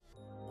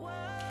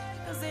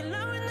They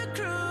loving the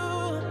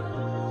crew.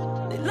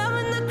 They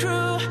loving the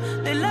crew.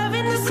 They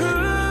loving the crew.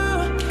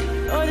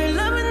 Oh, they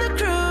loving the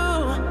crew.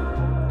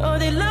 Oh,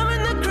 they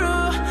loving the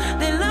crew.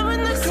 They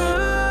loving the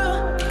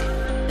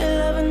crew. They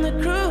loving the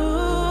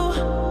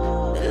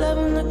crew. They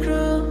loving the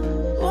crew.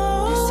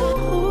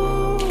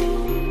 Whoa.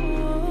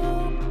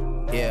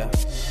 Yeah.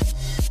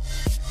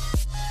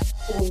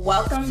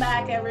 Welcome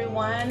back,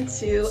 everyone,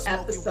 to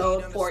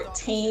episode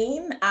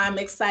 14. I'm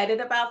excited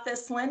about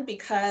this one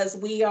because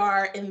we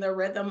are in the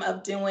rhythm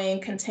of doing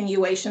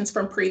continuations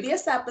from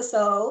previous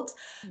episodes.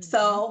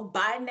 So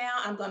by now,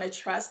 I'm going to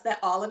trust that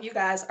all of you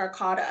guys are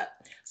caught up.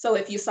 So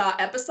if you saw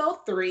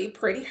episode 3,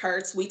 Pretty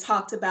Hurts, we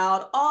talked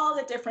about all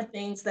the different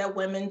things that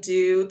women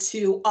do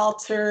to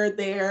alter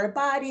their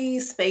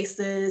bodies,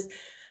 faces,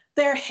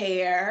 their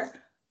hair.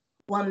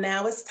 Well,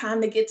 now it's time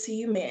to get to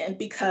you men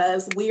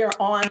because we are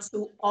on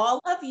to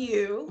all of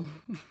you,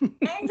 and y'all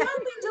be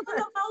doing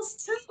the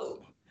most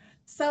too.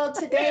 So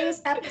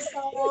today's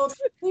episode,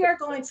 we are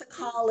going to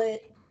call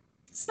it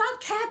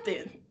Stop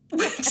Capping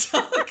with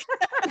Joe.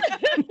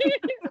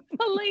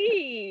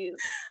 Please.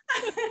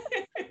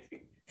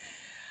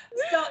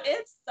 So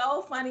it's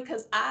so funny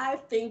because I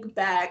think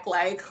back,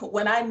 like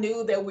when I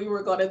knew that we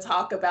were going to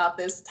talk about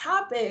this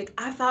topic,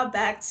 I thought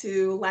back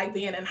to like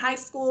being in high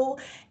school,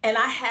 and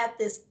I had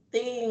this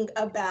thing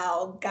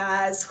about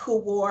guys who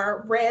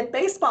wore red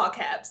baseball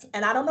caps.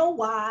 And I don't know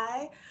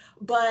why,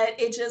 but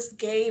it just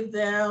gave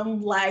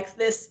them like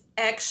this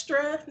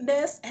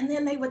extraness. And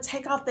then they would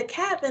take off the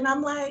cap, and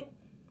I'm like,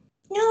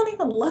 you don't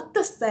even look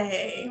the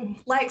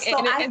same. Like,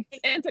 so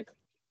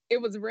it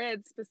was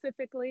red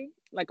specifically,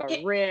 like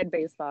a red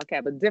baseball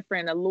cap, a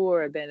different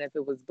allure than if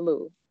it was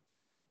blue.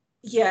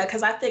 Yeah,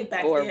 because I think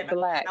back or then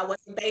black. I was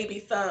a baby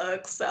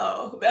thug,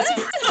 so that's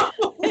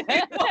probably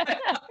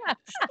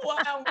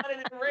why I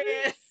wanted it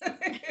red.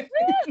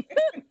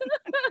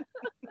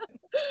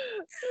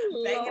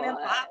 Banging and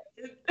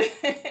popping.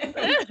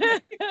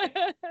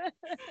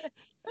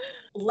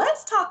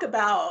 Let's talk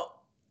about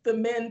the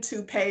men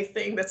toupee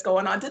thing that's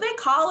going on. Do they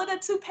call it a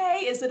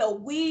toupee? Is it a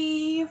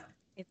weave?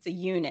 It's a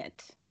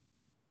unit.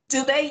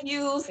 Do they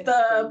use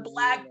the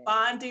black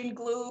bonding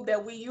glue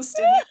that we used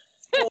to use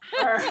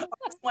for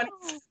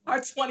our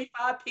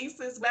 25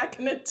 pieces back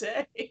in the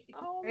day?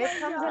 Oh, it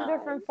comes in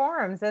different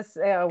forms. This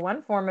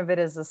one form of it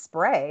is a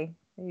spray.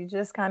 You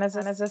just kind of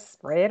just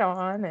spray it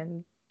on,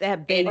 and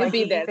that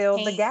baby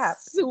fill the gap.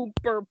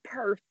 Super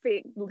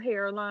perfect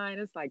hairline.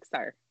 It's like,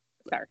 sir.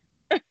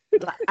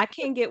 I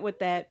can't get what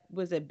that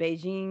was. It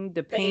Beijing,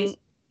 the paint.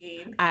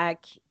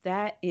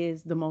 That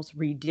is the most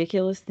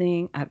ridiculous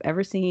thing I've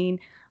ever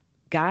seen.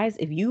 Guys,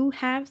 if you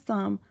have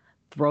some,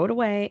 throw it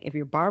away. If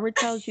your barber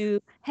tells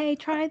you, hey,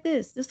 try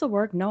this will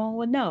work, no one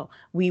would know.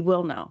 We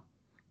will know.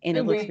 And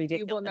it looks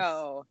ridiculous. You will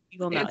know. You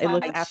will know. It's it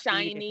looks like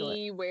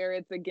shiny where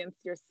it's against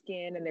your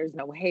skin and there's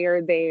no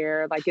hair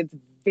there. Like, it's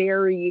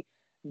very,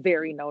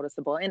 very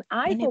noticeable. And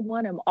I, for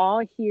one, am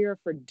all here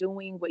for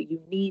doing what you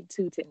need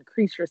to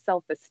increase your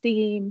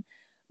self-esteem.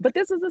 But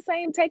this is the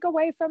same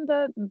takeaway from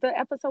the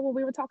episode where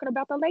we were talking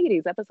about the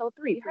ladies, episode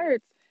 3,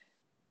 Hurts.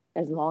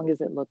 As long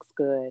as it looks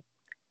good.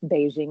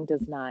 Beijing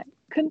does not.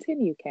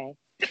 Continue, Kay.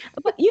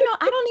 But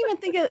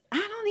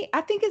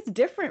I think it's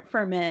different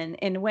for men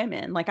and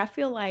women. Like, I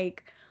feel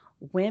like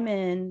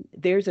women,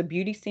 there's a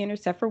beauty standard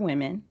set for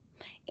women,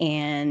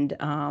 and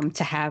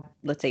to have,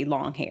 let's say,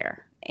 long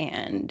hair.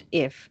 And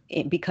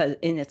because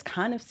it's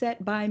kind of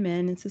set by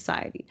men in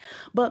society,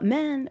 but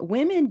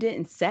women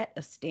didn't set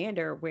a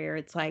standard where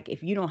it's like,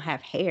 if you don't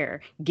have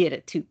hair, get a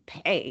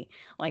toupee.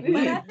 Like, we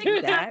didn't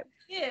do that.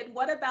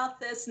 What about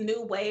this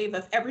new wave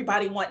of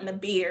everybody wanting a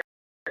beard?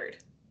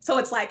 So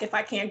it's like, if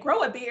I can't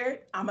grow a beard,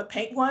 I'm gonna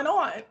paint one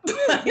on.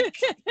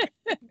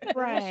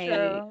 Right.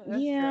 That's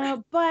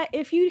true. But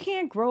if you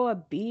can't grow a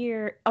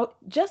beard,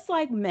 just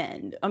like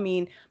men, I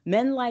mean,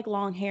 men like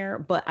long hair,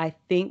 but I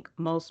think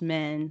most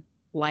men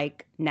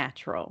like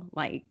natural,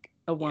 like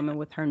a woman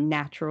with her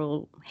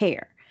natural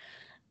hair.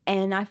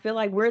 And I feel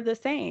like we're the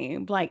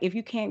same. Like, if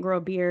you can't grow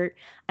a beard,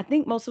 I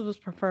think most of us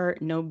prefer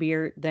no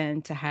beard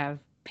than to have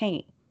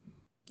paint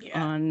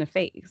on the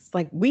face.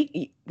 Like,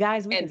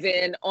 guys, and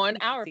then on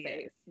our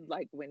face,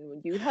 like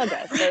when you hug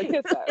us or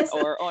kiss us,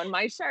 or on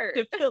my shirt,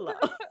 the pillow.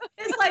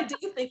 It's like, do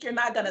you think you're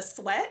not gonna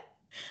sweat?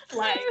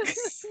 Like,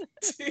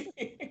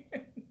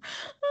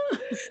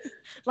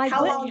 like,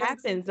 what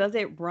happens? Does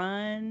it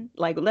run?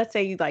 Like, let's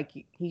say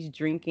he's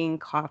drinking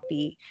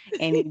coffee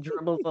and he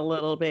dribbles a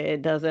little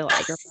bit. Does it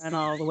like run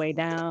all the way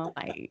down?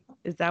 Like,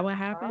 is that what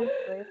happens?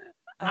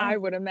 I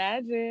would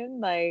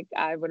imagine.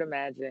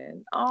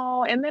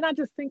 Oh, and then I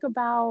just think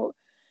about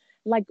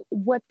like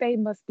what they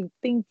must be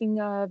thinking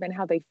of and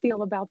how they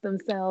feel about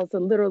themselves to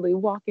literally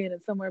walk in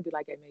and somewhere and be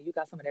like, hey man, you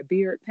got some of that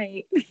beard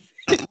paint.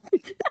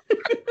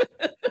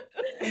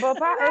 Well,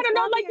 I don't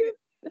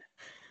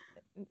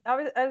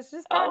know, it's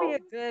just probably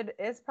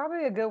it's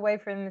probably a good way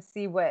for them to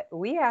see what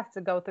we have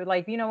to go through.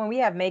 Like, when we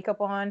have makeup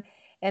on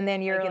and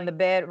then you're in the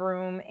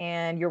bedroom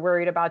and you're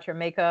worried about your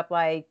makeup,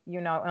 like,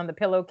 on the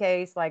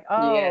pillowcase, like,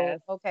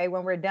 okay,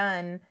 when we're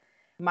done,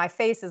 my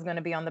face is going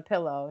to be on the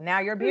pillow. Now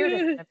your beard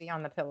is going to be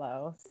on the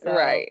pillow. So,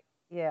 Right.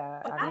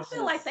 yeah. But I I mean,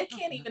 feel like they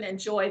can't even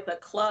enjoy the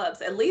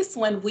clubs. At least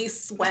when we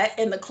sweat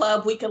in the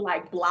club, we can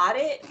like blot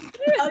it.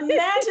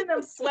 Imagine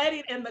them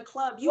sweating in the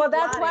club. You well,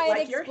 that's blot why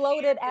like it your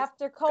exploded hair is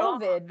after gone.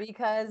 COVID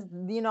because,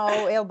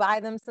 it'll buy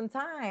them some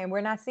time.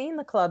 We're not seeing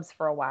the clubs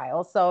for a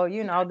while. So,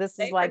 this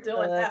They is were like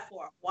doing the that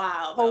for a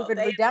while, though. COVID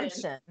They have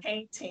redemption. been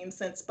painting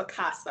since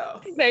Picasso.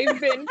 They've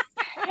been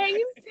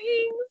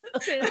painting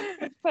since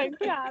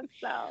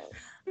Picasso.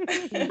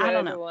 I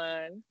don't Good know.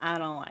 one. I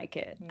don't like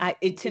it.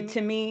 Mm-hmm.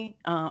 To me,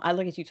 I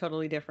look at you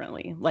totally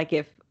differently. Like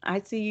if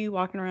I see you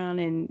walking around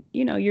and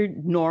you're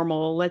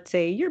normal, let's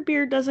say your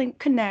beard doesn't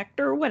connect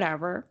or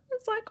whatever,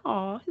 it's like,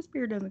 oh, his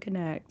beard doesn't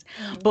connect.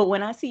 Mhm. But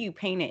when I see you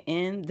paint it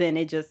in, then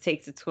it just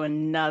takes it to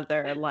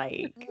another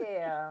like.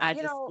 Yeah. I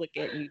just look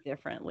at you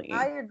differently.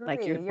 I Like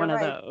agree. you're You're one of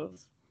right.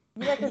 those.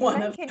 Yeah, because One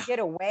men of can get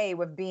away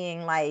with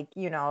being like,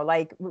 you don't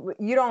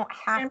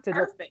have to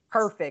look imperfect.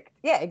 perfect.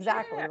 Yeah,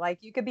 exactly. Yeah. Like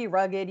you could be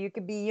rugged, you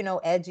could be,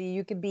 edgy,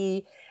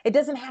 it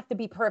doesn't have to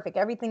be perfect.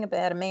 Everything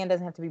about a man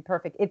doesn't have to be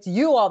perfect. It's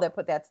you all that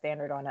put that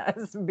standard on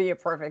us, being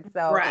perfect.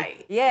 So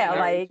Right. yeah, Very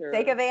like true.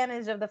 take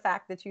advantage of the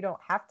fact that you don't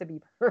have to be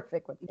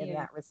perfect in Yeah.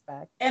 that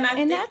respect. And I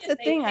think that's if the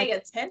they thing. pay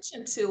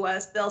attention to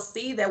us, they'll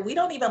see that we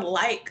don't even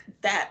like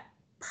that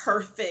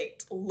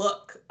perfect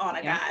look on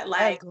a Yeah. guy.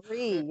 Like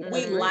Agreed.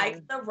 we Mhm.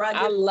 like the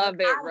rugged I love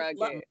look. it, I rugged.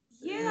 love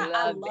I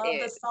Love love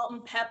the it. salt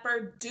and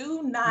pepper.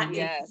 Do not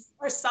Yes.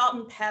 ignore salt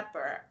and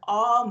pepper.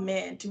 All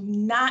men, do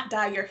not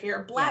dye your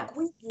hair black. Yes.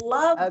 We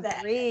love that.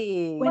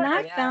 Agreed. When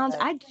I Yes.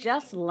 I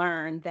just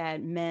learned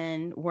that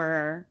men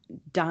were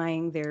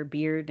dyeing their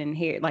beard and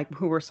hair, like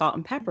who were salt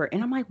and pepper.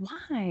 And I'm like,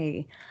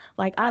 why?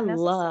 Like, I Not necessary.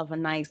 love a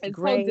nice It's so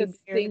gray beard, salt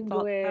and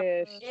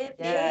pepper. distinguished. It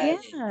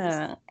Yes. is.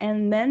 Yeah.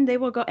 And then they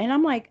will go, and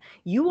I'm like,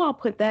 you all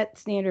put that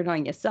standard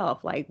on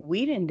yourself. Like,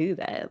 we didn't do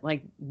that.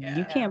 Like, Yeah.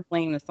 you can't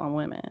blame this on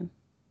women.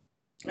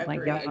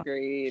 Like,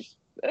 Agreed.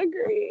 y'all.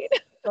 Agreed.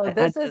 So I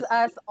this is just-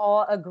 us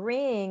all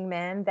agreeing,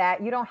 men,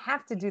 that you don't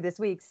have to do this.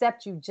 We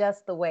accept you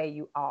just the way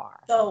you are.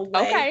 The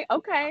way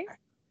Okay.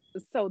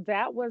 So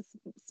that was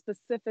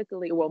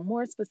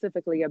more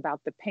specifically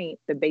about the paint,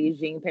 the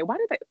Beijing paint. Why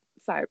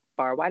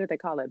did they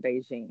call it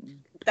Beijing?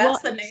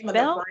 that's Well, the name of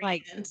spelled the brand.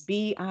 like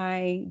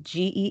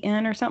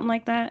BIGEN or something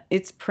like that.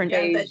 It's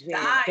pronounced. Yeah, the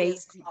Beijing. dye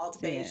is Beijing. called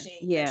Beijing.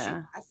 Yeah. That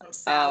you buy from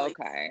Sally's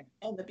Okay.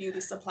 in the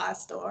beauty supply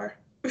store.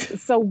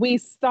 So we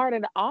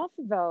started off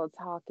though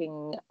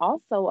talking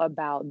also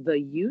about the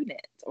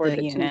unit or The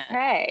the unit.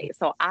 toupee.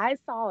 So I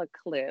saw a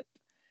clip.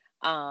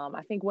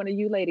 I think one of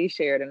you ladies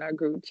shared in our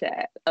group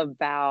chat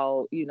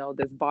about,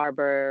 this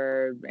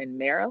barber in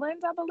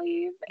Maryland, I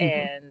believe. Mhm.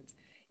 And,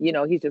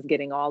 he's just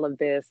getting all of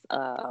this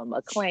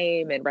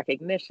acclaim and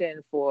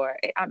recognition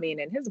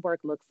and his work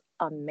looks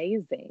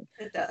amazing.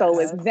 It does. So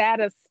is that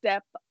a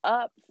step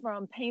up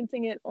from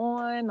painting it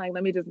on? Like,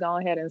 let me just go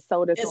ahead and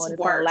sew this It's on. It's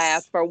worse. gonna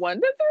last for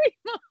 1 to 3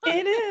 months.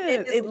 It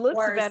is. is It looks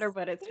worse. better,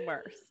 but it's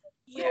worse.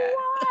 Yeah.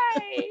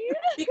 Why?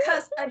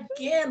 Because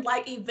again,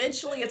 like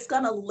eventually it's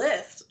gonna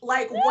lift.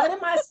 Like, what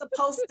am I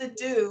supposed to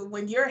do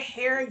when your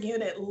hair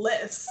unit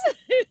lifts?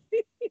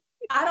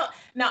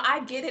 Now I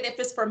get it if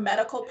it's for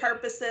medical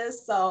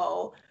purposes.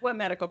 So What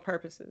medical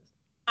purposes?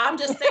 I'm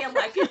just saying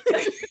like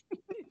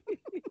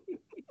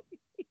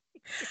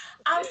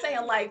I'm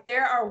saying like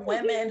there are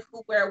women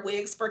who wear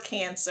wigs for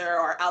cancer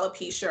or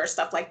alopecia or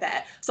stuff like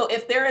that. So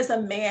if there is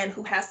a man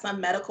who has some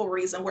medical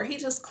reason where he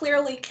just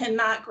clearly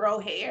cannot grow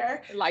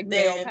hair, Like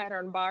then male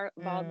pattern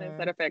baldness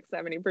that affects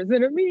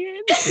 70% of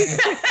men.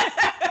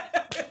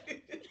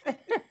 okay,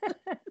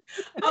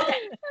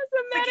 That's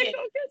a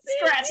medical condition.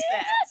 scratch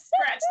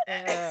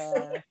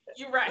that.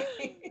 You're right.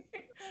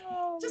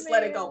 Oh, Just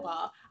let it go, man.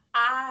 Paul.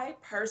 I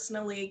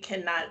personally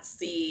cannot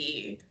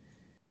see.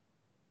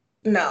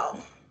 No,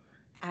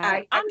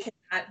 I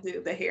cannot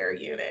do the hair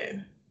unit.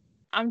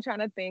 I'm trying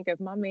to think if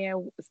my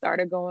man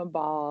started going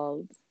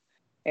bald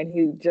and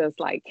he just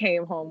like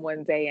came home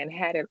one day and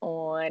had it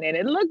on and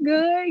it looked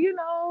good,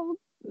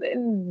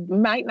 and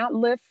might not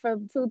lift for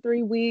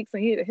 2-3 weeks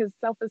and his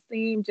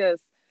self-esteem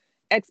just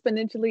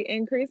exponentially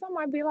increased. I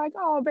might be like,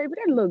 oh, baby,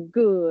 that look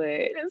good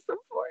and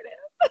supportive.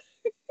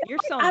 You're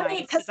so I nice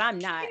mean, because I'm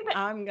not.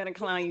 I'm gonna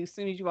clown you as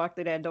soon as you walk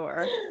through that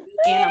door,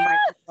 and I might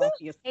just off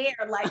your Hair,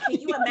 like, can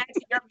you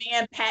imagine your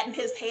man patting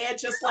his head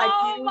just like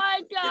Oh you?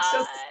 my It's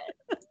God.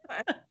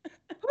 just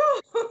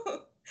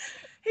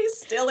he's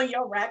stealing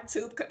your rack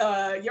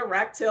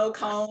tail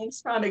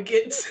combs, trying to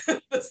get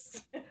to the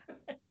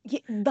Yeah,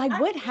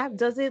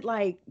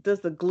 like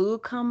does the glue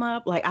come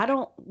up? Like I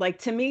don't like,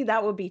 to me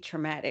that would be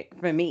traumatic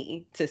for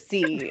me to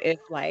see if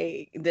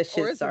like the Or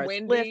shit it's starts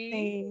windy.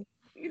 lifting.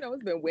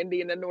 It's been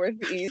windy in the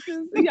Northeast.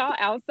 Y'all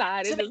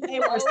outside. It just they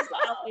were blows up.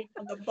 sailing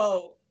on the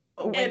boat.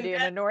 Windy in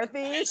the And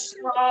Northeast.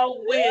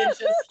 strong wind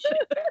just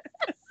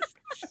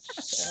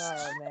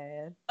Oh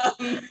man.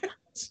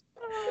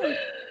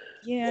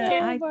 Yeah,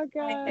 Oh my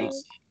God.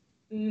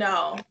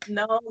 no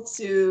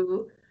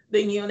to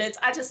the units.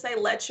 I just say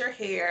let your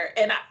hair,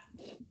 and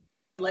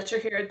Let your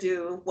hair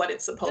do what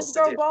it's supposed Just to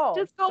go do. bald.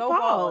 Just go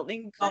bald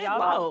and Go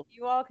bald.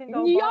 You all can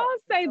go Y'all bald.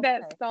 say It's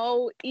that okay.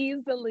 so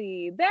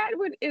easily. That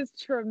is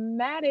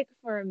traumatic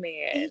for men,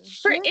 It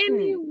for shouldn't.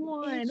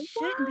 anyone. It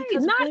shouldn't Why?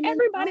 because Not women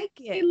everybody like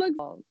it.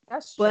 looks.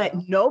 That's But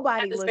true.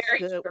 nobody That is looks very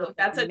good true. with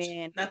That's a a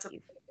man.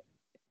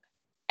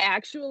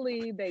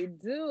 Actually, they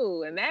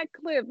do. And that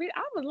clip,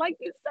 I was like,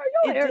 "Sir,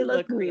 your It hair did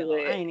look look real.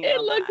 good. I ain't even It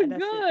gonna looked lie. That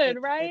shit good,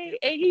 that right?" did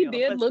And look he real.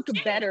 did But look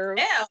Yeah. better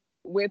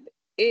with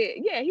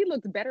it. Yeah, he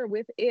looked better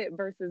with it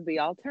versus the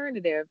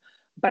alternative.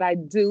 But I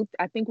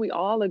think we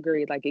all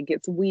agree, like, it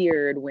gets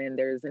weird when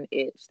there's an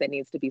itch that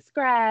needs to be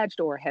scratched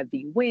or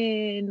heavy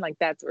wind. Like,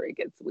 that's where it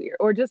gets weird.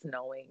 Or just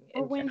knowing.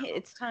 or when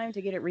it's time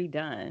to get it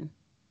redone.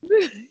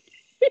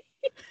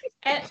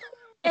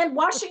 And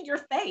washing your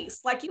face.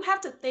 Like, you have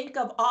to think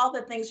of all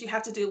the things you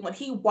have to do. When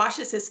he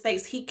washes his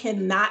face, he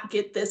cannot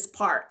get this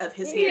part of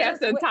his He hair. has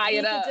to tie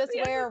it up. He could just He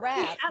has wear a to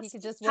wrap. has He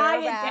could to just tie wear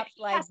a it down. wrap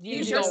He like has to you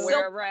use do. your Don't silk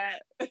wear a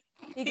wrap.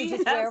 He could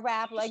just wear a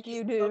wrap like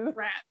you do.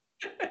 Wrap.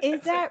 Is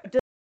that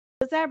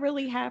does that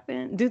really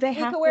happen? Do they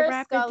He have could to wear a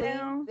wrap it scully.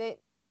 down? They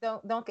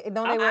don't they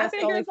wear I a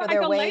figure scully it's for like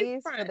their a lace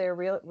waves, for front. their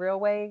real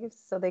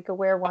waves, so they could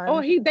wear one.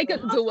 Oh, they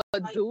could do a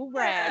Like,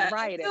 do-rag, yeah,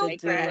 right? a And they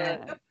could do-rag.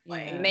 look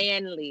Yeah.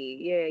 manly.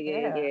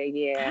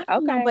 Yeah. I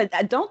don't know, Okay.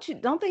 but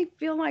don't they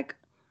feel like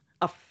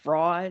a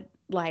fraud?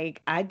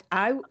 Like I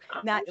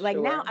not like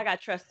now Sure. I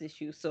got trust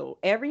issues. So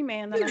every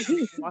man that I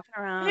see walking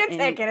around, You're and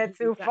taking it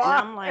too and far.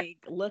 I'm like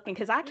looking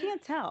because I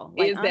can't tell.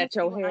 Like Is that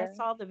your honestly, when I hair?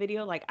 saw the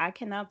video, like I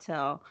cannot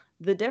tell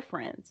the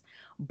difference.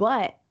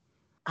 But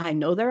I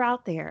know they're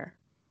out there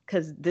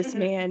because this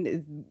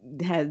man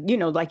has,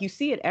 like you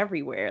see it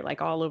everywhere,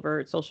 like all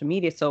over social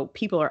media. So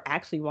people are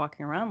actually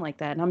walking around like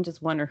that, and I'm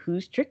just wondering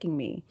who's tricking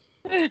me.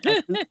 Like,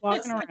 who's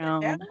walking Just like the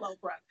around? Daplo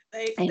brother.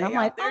 And I'm They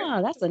like, out there.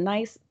 oh, that's a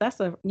nice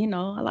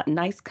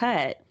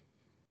cut.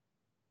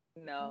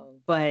 No.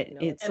 But No,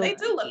 it's And they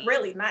so do look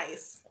really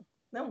nice.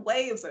 Them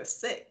waves are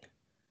sick.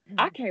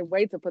 I can't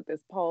wait to put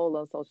this poll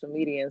on social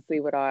media and see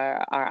what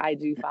our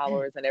IG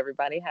followers and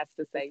everybody has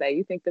to say.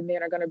 You think the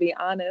men are going to be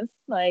honest?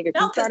 Like, if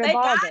No, you because started they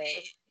ball got game.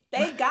 it.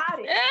 They got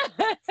it.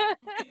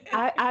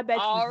 I bet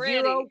you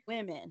Already. 0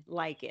 women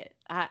like it.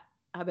 I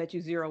bet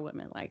you 0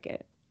 women like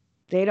it.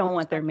 They don't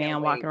want their I can't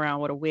man walking wait.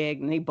 around with a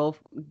wig, and they both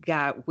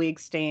got wig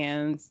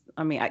stands.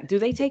 I mean, do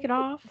they take it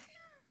off?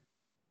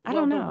 I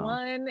don't The know.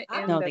 one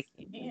I in don't the think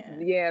they can.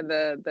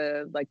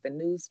 the like the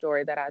news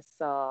story that I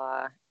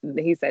saw,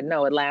 he said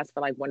no, it lasts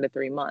for like 1 to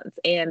 3 months,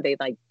 and they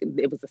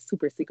it was a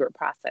super secret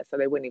process, so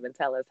they wouldn't even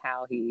tell us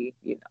how he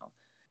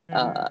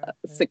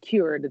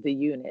secured the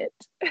unit.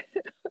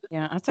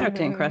 Yeah, I start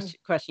to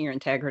question your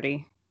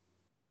integrity.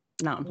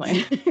 No, I'm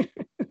playing.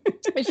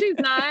 She's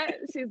not.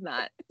 She's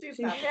not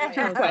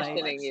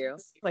questioning you.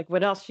 Like,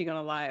 what else she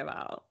gonna lie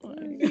about?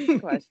 She's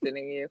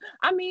questioning you.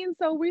 I mean,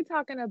 so we're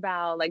talking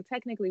about, like,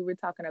 technically we're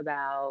talking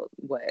about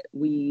what,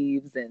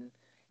 weaves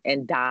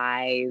and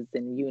dyes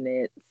and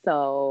units.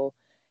 So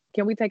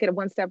can we take it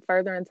one step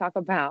further and talk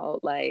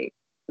about like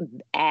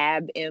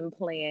ab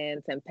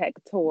implants and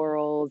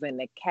pectorals and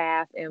the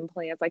calf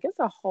implants? Like, it's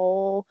a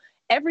whole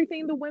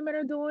everything the women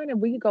are doing,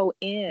 and we go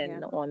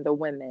in on the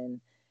women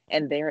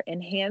and their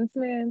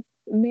enhancements.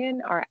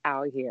 Men are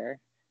out here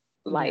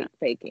like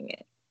faking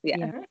it.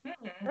 Yeah.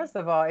 First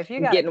of all, if you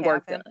got Getting a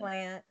work calf done.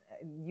 implant,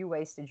 you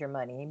wasted your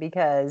money,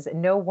 because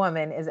no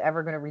woman is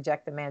ever going to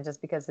reject a man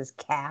just because his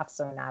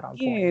calves are not on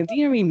Yeah, point. do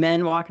you know any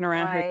men walking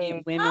around here Like,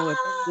 getting women with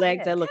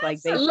legs that look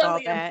like That's baseball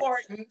really bats?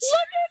 important. Look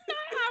at that.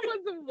 I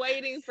was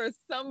waiting for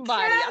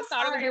somebody. I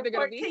thought it was either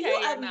going to be Can Kay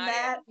you or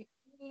not.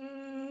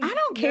 I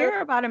don't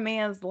care about a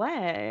man's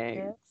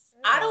legs.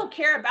 I don't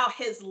care about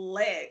his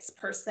legs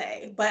per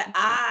se, but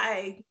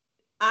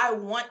I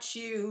want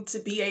you to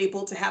be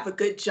able to have a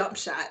good jump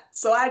shot.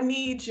 So I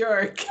need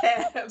your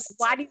calves.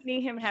 Why do you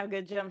need him to have a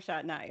good jump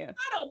shot, Naya?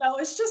 I don't know.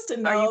 It's just to Are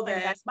you know playing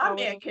that my basketball with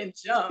man him? can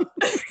jump.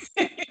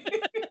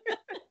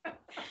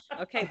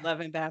 Okay,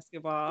 loving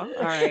basketball.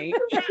 All right.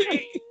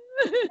 Right.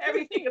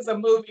 Everything is a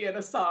movie and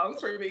a song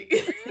for me.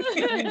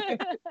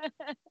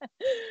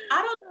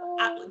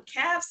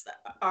 Calves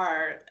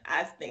are,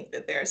 I think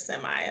that they're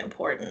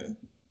semi-important.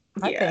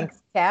 I think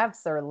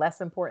calves are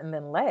less important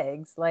than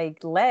legs.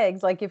 Like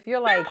legs, like if you're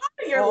like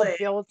your all legs.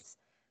 built,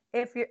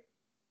 if you're,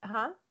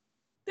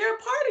 They're a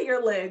part of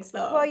your legs,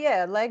 though. Well,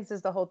 yeah, legs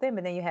is the whole thing,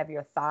 but then you have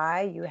your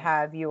thigh, you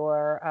have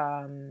your,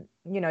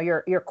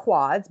 your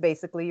quads,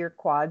 basically your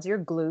quads, your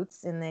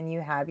glutes, and then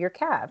you have your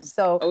calves.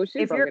 So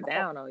she broke it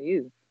down on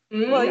you.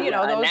 Well, Mm-hmm.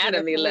 those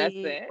anatomy are the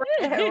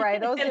lesson. Right,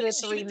 those are the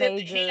three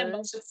major.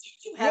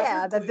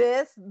 Yeah, the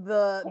this,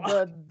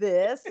 the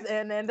this,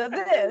 and then the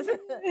this.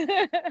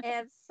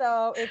 And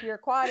so if your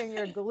quad and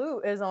your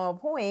glute is on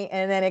point,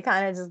 and then it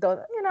kind of just goes,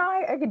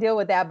 I could deal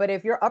with that. But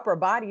if your upper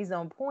body's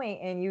on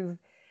point and you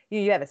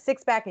have a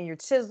six pack and you're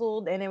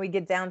chiseled, and then we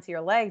get down to your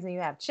legs and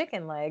you have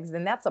chicken legs,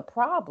 then that's a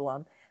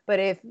problem.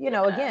 But if,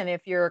 again,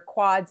 if your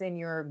quads and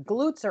your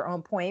glutes are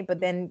on point, but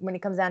then when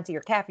it comes down to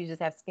your calf, you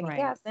just have skinny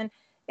calves, then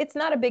it's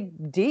not a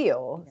big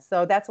deal. Yeah.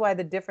 So that's why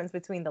the difference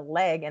between the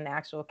leg and the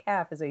actual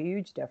calf is a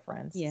huge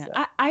difference. Yeah. So.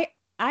 I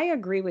I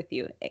agree with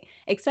you.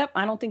 Except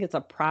I don't think it's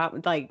a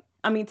problem. Like,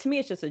 I mean, to me,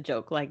 it's just a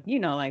joke. Like,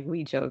 like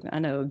we joke. I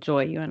know,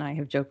 Joy, you and I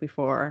have joked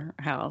before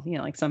how,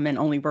 like some men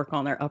only work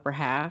on their upper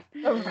half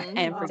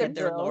and forget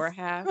their lower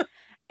half.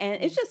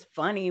 And it's just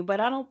funny, but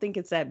I don't think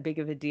it's that big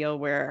of a deal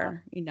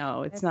where,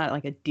 it's not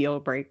like a deal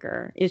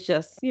breaker. It's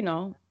just,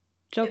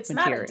 joke it's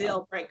material. Not a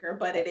deal breaker,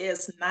 but it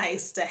is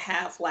nice to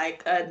have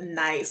like a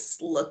nice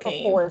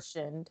looking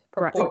proportioned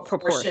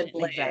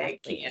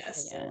leg, exactly.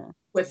 Yes,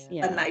 with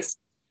a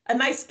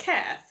nice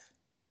calf.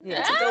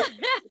 Yeah.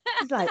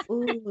 He's like,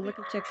 ooh, look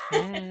at your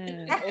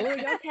calf. Oh,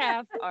 your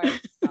calves are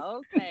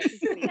so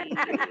sexy.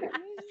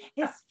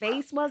 His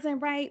face wasn't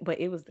right,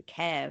 but it was the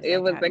calves.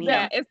 It was the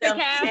calf. It's the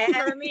calves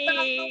for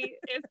me.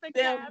 It's the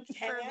calves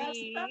for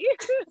me.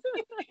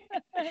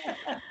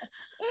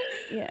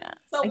 Yeah.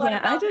 So what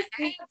about I just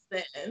the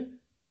abs then?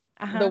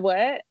 The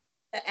what?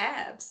 The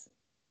abs.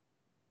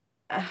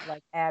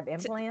 Like ab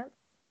implants.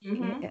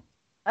 Mm-hmm.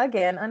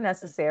 Again,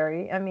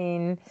 unnecessary. I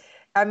mean,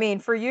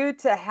 for you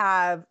to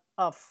have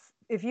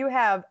if you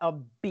have a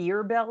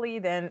beer belly,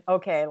 then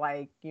okay,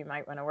 like you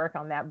might want to work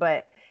on that.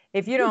 But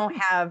if you don't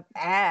have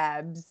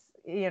abs,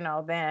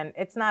 then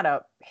it's not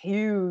a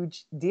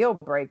huge deal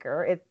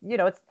breaker. It's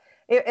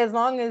as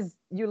long as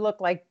you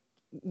look like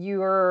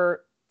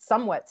you're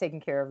somewhat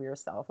taking care of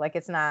yourself. Like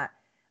it's not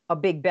a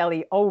big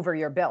belly over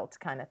your belt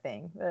kind of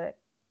thing. But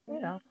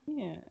yeah.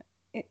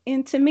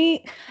 And to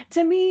me,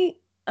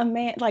 a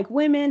man, like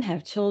women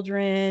have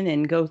children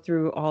and go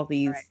through all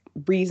these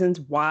reasons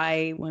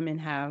why women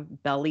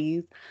have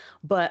bellies,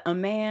 but a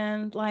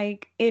man,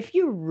 like if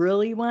you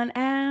really want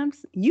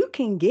abs, you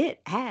can get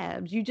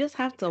abs. You just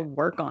have to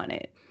work on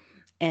it.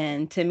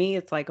 And to me,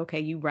 it's like, okay,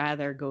 you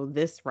rather go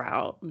this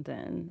route,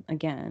 then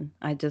again,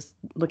 I just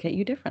look at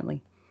you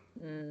differently.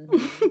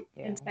 Mm-hmm.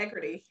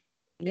 Integrity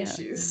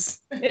issues.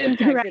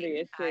 Integrity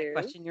issues. I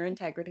question your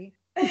integrity.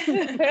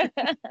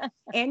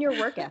 And your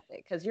work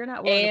ethic, because you're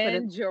not willing to put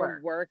in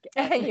your work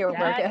ethic. And your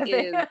work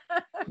ethic.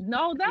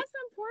 No, that's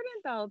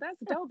important though. That's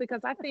dope,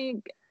 because I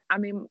think,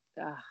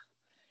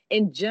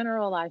 in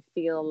general, I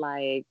feel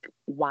like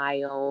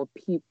while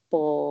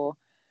people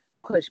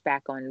push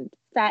back on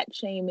fat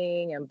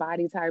shaming and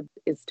body type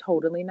is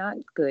totally not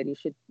good. You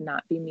should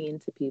not be mean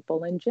to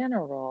people in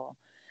general.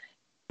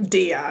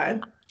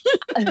 Dion.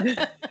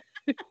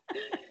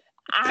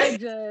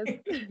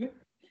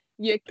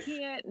 You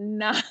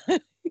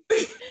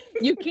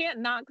can't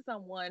knock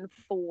someone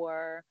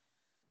for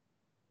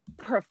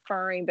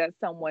preferring that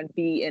someone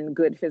be in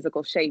good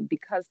physical shape,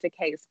 because to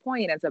Kay's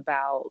point, it's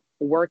about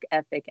work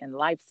ethic and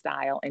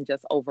lifestyle and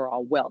just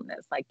overall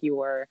wellness. Like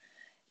you're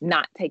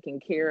not taking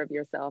care of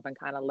yourself and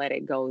kind of let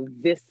it go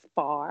this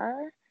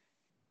far.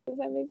 Does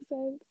that make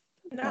sense?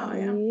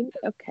 No,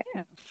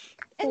 okay.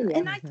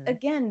 And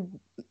again,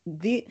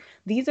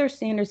 these are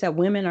standards that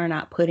women are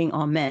not putting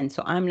on men,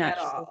 so I'm not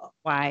sure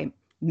why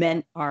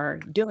men are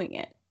doing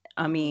it.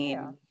 I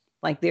mean,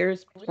 like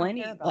there's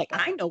plenty, like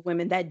that. I know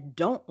women that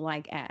don't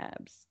like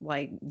abs,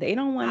 like they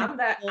don't want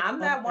I'm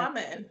that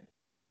woman.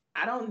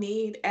 I don't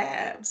need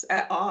abs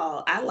at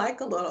all. I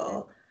like a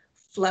little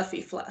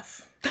fluffy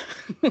fluff.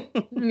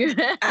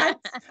 I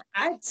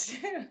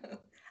do.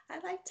 I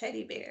like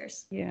teddy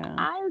bears. Yeah.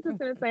 I was just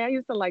going to say, I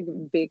used to like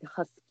big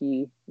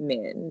husky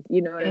men.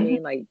 You know what I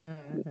mean? Like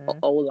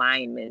O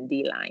linemen,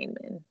 D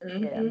linemen.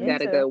 Yeah,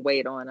 got a good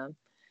weight on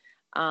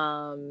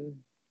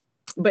them.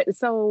 But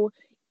so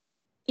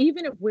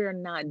even if we're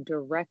not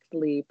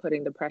directly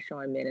putting the pressure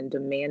on men and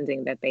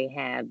demanding that they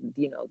have,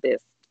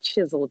 this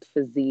chiseled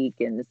physique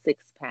and the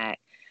six pack,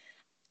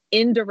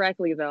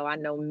 indirectly though, I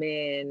know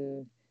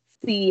men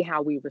see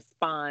how we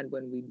respond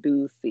when we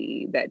do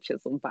see that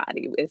chiseled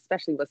body,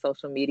 especially with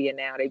social media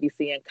now. They be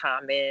seeing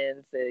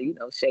comments,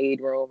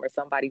 shade room, or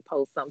somebody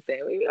posts something,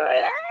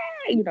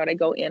 they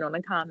go in on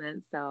the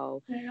comments.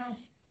 So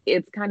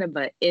it's kind of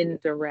an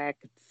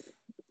indirect,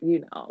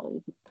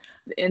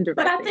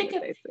 but I think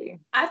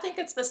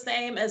it's the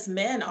same as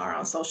men are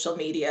on social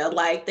media.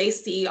 Like they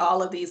see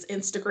all of these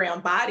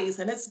Instagram bodies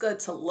and it's good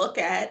to look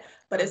at,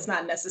 but it's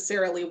not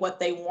necessarily what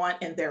they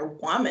want in their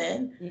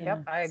woman.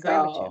 Yep, I agree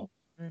with you.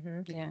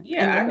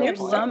 Yeah. And there's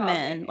some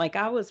men, like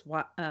I was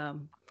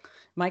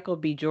Michael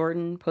B.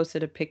 Jordan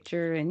posted a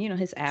picture and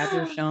his abs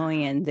were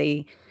showing and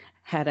they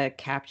had a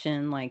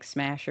caption like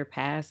smash or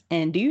pass.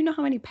 And do you know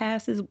how many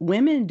passes?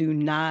 Women do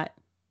not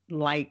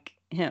like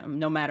him,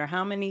 no matter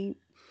how many.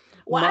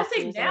 Well, I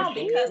think now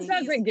because he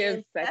doesn't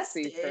give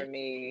sexy for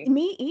me.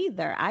 Me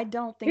either. I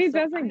don't think he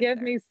doesn't give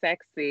me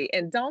sexy.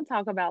 And don't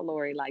talk about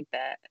Lori like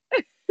that.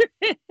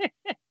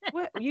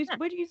 What are you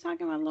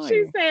talking about, Lori?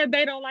 She said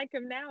they don't like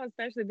him now,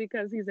 especially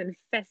because he's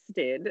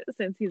infested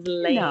since he's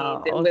laid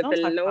with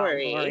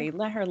Lori.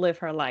 Let her live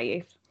her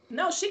life.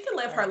 No, she can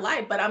live her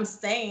life, but I'm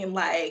saying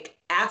like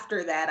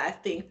after that, I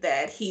think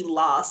that he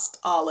lost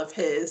all of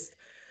his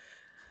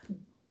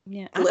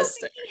blister. I don't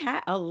think he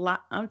had a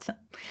lot. I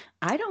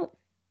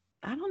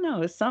don't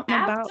know. It's something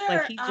about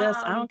like he just.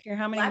 I don't care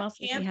how many muscles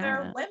he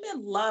had.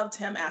 Women loved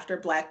him after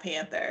Black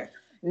Panther.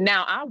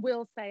 Now, I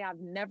will say I've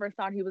never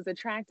thought he was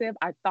attractive.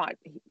 I thought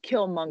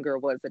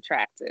Killmonger was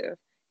attractive.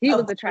 He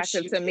was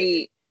attractive to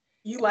me.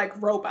 You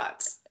like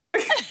robots.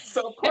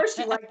 So of course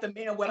you like the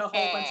men with a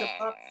whole bunch of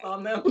bumps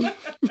on them.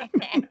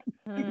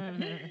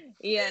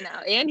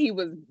 And he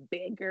was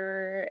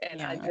bigger, and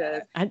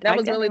that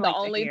was really the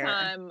only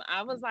time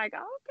I was like,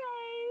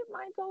 okay,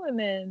 Michael. And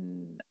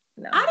then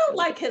I don't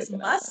like his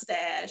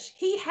mustache.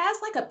 He has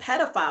like a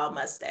pedophile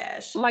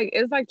mustache. Like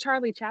it's like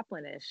Charlie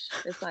Chaplin-ish.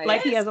 It's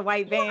like he has a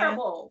white van.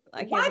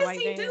 Like why does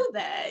he do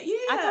that? Yeah.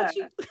 I thought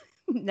you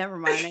never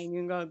mind. I ain't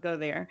even gonna go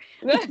there.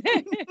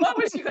 What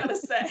was you gonna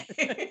say?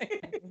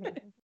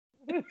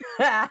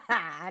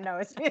 I know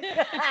it's.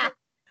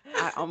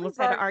 I almost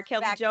had an R.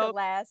 Kelly joke.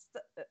 Last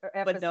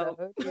episode. But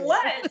no.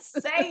 What?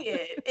 Say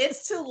it.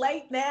 It's too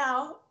late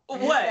now.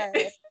 What?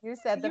 You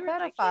said the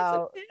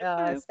pedophile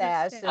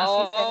stash.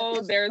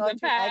 Oh, there's a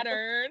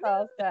pattern.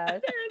 There's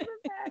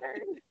a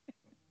pattern.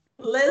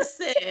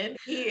 Listen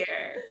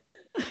here.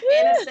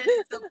 Innocent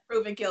until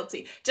proven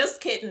guilty.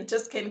 Just kidding,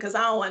 because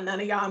I don't want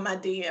none of y'all in my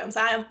DMs.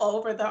 I am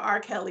over the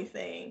R. Kelly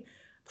thing.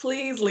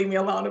 Please leave me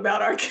alone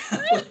about R.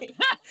 Kelly.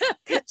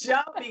 Could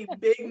y'all be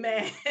big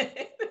mad?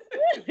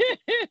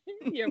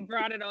 You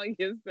brought it on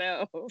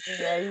yourself.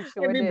 Yeah, you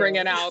sure did.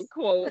 Bringing out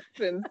quotes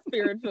and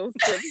spiritual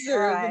scriptures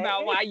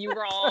about why you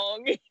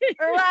wrong.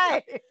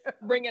 Right.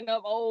 Bringing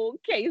up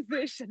old cases.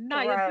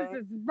 Shania,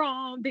 this is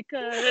wrong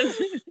because...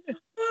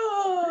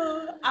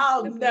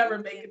 I'll never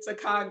make it to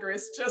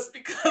Congress just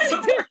because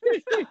of her.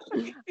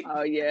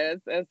 Oh yes,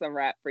 that's a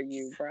wrap for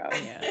you, bro.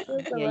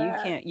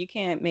 Yeah, you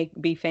can't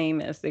be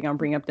famous. They're gonna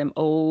bring up them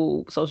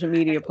old social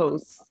media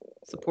posts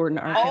supporting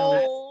R.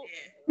 Kelly. Oh,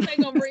 they're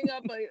gonna bring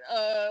up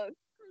a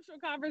Crucial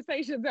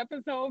Conversations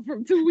episode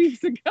from 2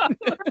 weeks ago.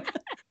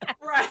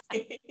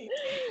 Right.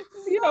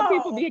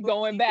 People be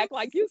going back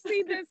like, you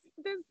see this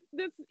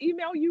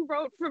email you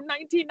wrote from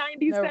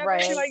 1997.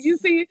 Right. Like you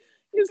see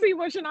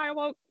what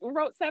Shania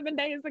wrote 7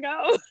 days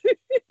ago.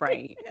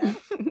 Right. Yeah.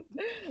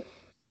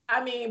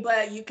 I mean,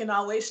 but you can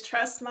always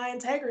trust my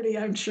integrity.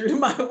 I'm true to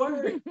my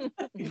word.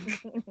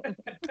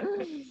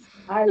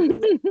 I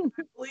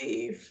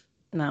believe.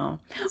 No.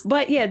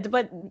 But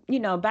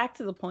back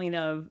to the point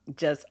of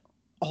just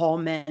all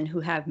men who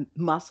have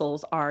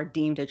muscles are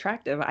deemed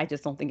attractive. I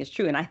just don't think it's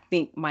true. And I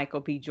think Michael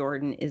B.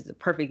 Jordan is the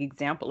perfect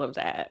example of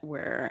that,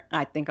 where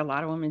I think a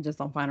lot of women just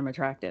don't find him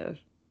attractive.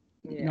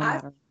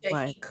 Yeah, I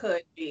think he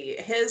could be.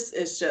 His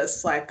is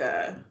just like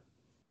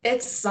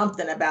it's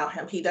something about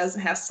him. He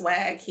doesn't have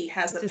swag. He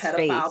has a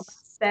pedophile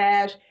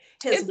mustache.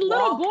 His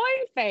little boy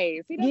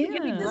face. He doesn't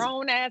get a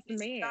grown ass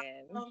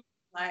man.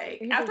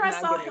 Like after I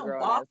saw him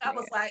walk, I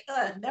was like,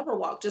 never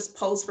walk. Just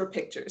pose for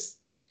pictures.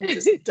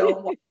 Just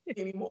don't walk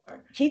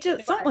anymore. He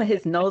just something with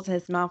his nose and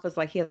his mouth is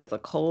like he has a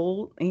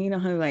cold, and you know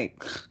how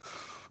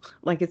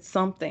like it's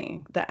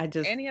something that I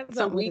just, and he has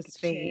a weak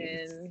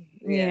chin.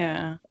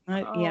 I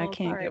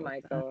can't get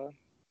Michael.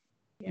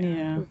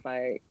 Yeah.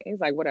 He's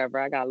like whatever.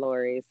 I got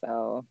Lori,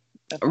 so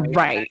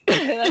right.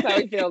 That's how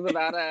he feels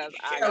about us.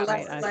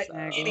 Like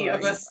any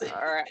of us.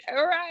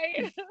 All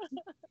right.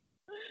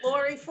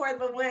 Lori for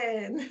the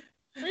win.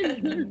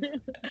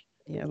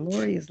 Yeah,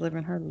 Lori is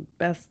living her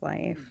best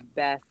life.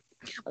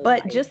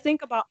 But just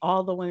think about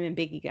all the women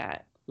Biggie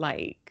got.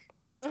 Like,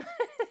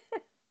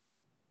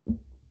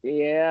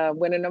 yeah,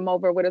 winning them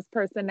over with his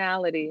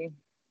personality.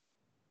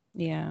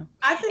 Yeah,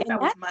 I think that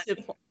was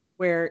money.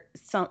 Where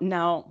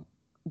now,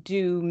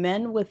 do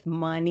men with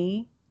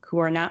money who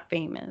are not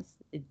famous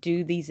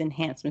do these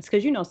enhancements?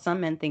 Because some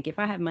men think if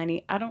I have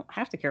money, I don't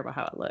have to care about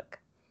how I look.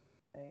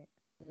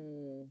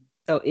 Right.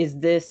 So is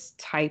this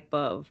type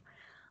of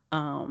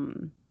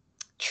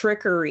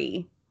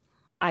trickery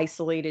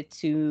isolated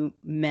to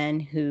men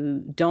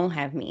who don't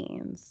have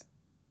means?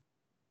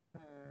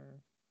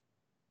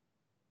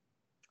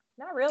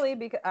 Not really,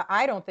 because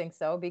I don't think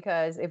so.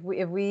 Because if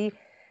we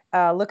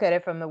look at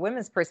it from the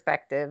women's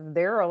perspective,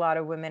 there are a lot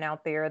of women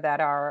out there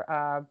that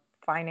are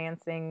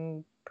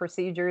financing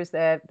procedures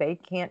that they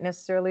can't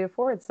necessarily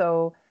afford.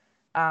 So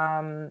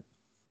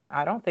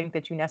I don't think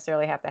that you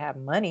necessarily have to have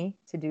money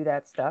to do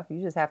that stuff.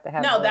 You just have to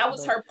have. No, that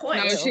was her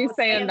point. No, she's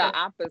saying the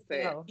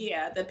opposite.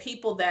 Yeah, the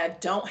people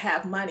that don't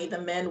have money, the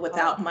men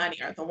without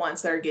money are the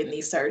ones that are getting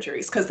these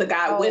surgeries. Because the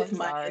guy with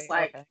money is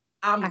like,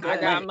 I'm good.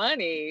 I got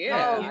money.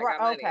 Yeah. Oh, I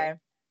got money.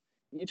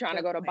 You trying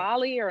to go to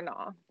Bali or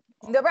no?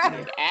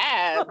 Right.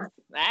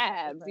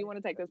 Abs. You want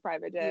to take this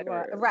private jet?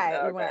 Right.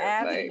 Okay. You want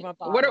abs? Like, you want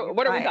what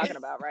are we talking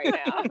about right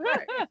now?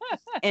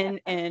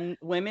 And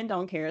women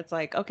don't care. It's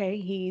like, okay,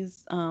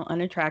 he's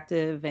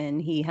unattractive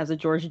and he has a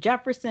George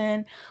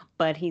Jefferson,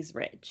 but he's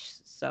rich,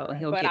 so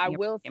he'll. But I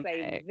will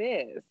say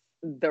this: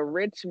 the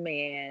rich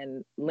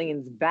man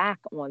leans back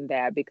on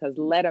that, because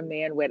let a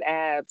man with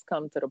abs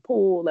come to the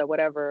pool at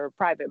whatever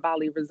private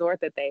Bali resort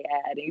that they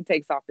had, and he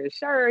takes off his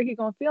shirt, he's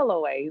gonna feel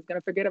away. He's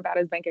gonna forget about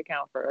his bank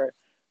account for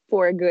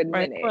a good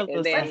minute.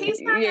 And then, but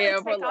he's not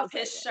gonna take off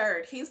his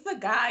shirt. He's the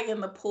guy in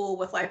the pool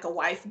with like a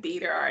wife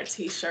beater or a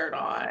t-shirt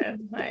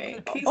on.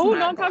 Like,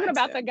 I'm talking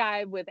about the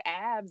guy with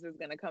abs is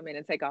gonna come in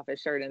and take off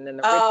his shirt, and then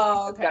the rich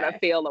man is gonna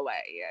feel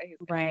away. Yeah, he's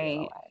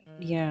right.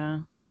 Yeah.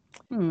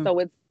 So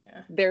it's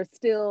they're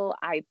still,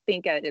 I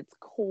think, at its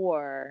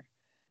core,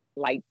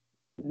 like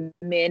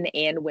men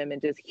and women,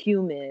 just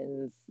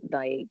humans,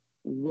 like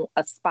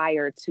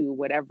aspire to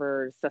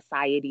whatever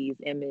society's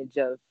image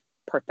of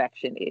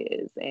perfection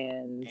is.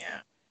 And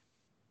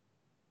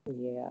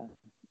yeah.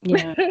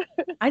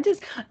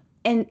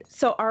 And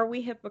so are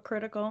we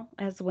hypocritical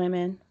as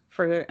women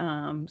for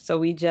so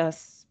we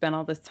just spent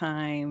all this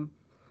time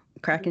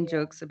cracking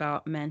jokes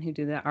about men who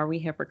do that? Are we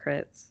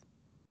hypocrites?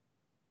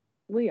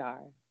 We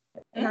are.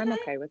 And I'm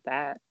okay with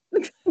that.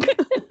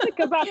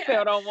 Because I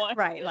still don't want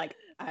right, like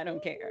I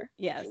don't care.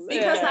 Yes.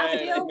 Because I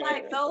feel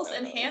like those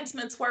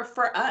enhancements were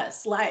for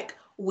us. Like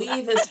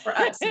weave is for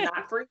us,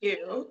 not for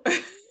you.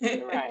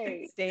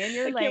 Right. Stay in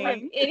your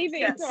lane.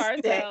 Anything to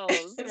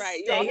ourselves.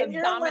 Right. Y'all have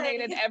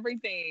dominated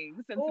everything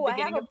since the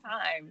beginning of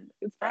time.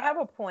 I have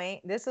a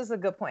point. This is a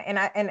good point.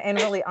 And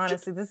really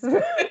honestly, this is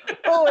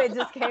it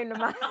just came to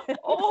mind.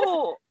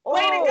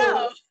 Way to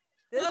go.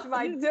 This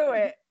might do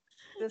it.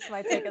 This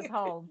might take us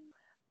home.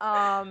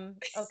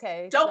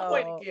 Okay. Don't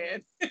point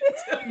again.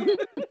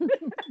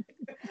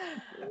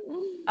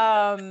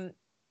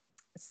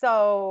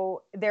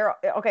 So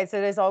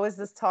there's always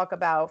this talk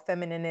about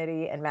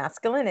femininity and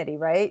masculinity,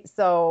 right?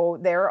 So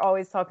they're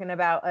always talking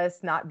about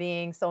us not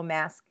being so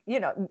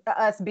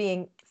us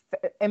being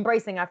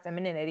embracing our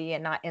femininity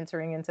and not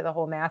entering into the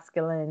whole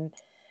masculine,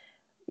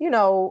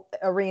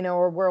 arena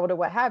or world or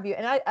what have you.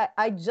 And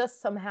I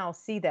just somehow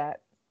see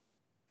that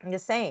the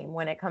same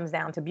when it comes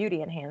down to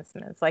beauty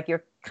enhancements. Like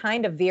you're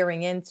kind of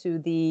veering into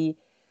the,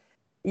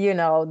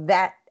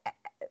 that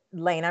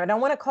lane. I don't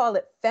want to call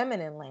it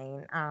feminine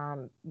lane.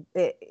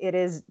 It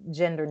is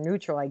gender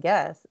neutral, I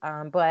guess.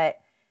 But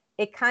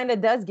it kind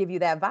of does give you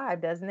that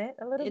vibe, doesn't it?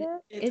 A little bit.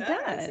 It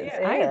does. Yeah.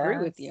 I agree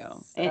with you.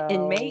 So,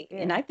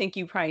 and I think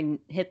you probably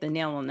hit the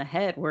nail on the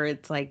head where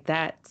it's like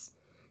that's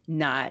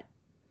not,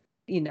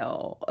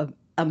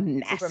 a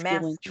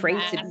masculine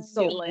trait to be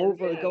so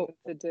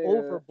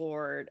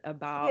overboard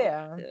about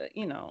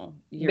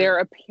their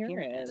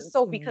appearance.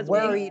 So because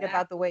worried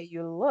about the way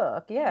you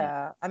look.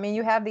 Yeah. I mean,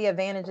 you have the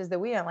advantages that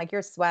we don't, like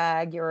your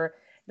swag, your,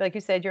 like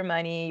you said, your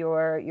money,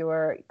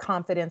 your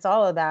confidence,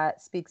 all of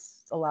that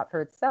speaks a lot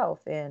for itself.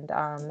 And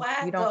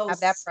you don't have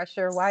that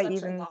pressure. Why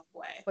even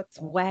what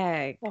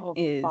swag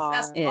is?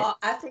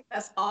 I think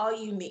that's all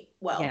you need.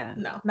 Well,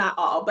 no, not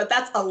all, but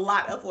that's a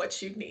lot of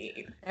what you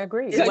need. I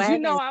agree. Because I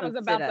was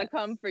about to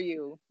come for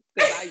you.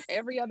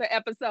 Every other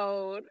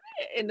episode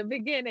in the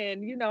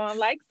beginning, I'm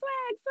like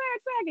swag,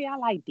 and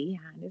y'all like Dion.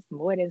 It's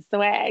more than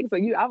swag. So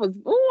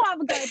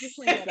I'm glad you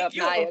cleaned that up,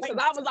 Naya. Because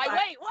I was like,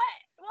 wait, what?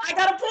 I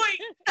got a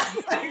point.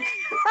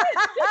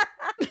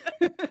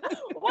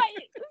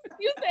 Wait,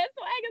 you said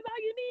swag is all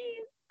you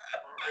need.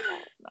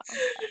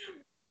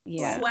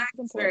 Yeah, swag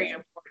is very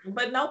important,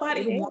 but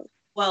nobody wants.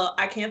 Well,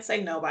 I can't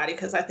say nobody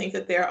because I think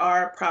that there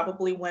are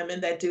probably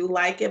women that do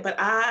like it, but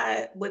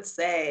I would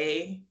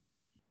say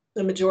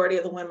the majority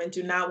of the women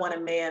do not want a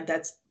man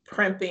that's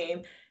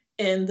primping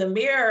in the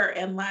mirror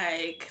and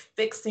like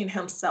fixing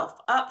himself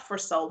up for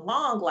so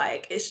long.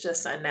 Like it's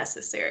just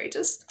unnecessary.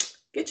 Just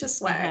get your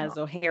swag. He has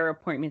a hair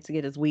appointment to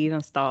get his weave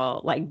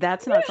installed. Like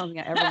that's not something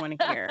I ever want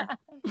to hear.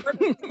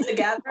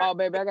 Together. Oh,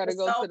 baby, I gotta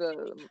go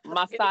to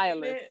my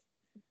stylist.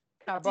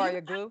 Can I borrow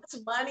your glue?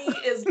 Money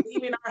is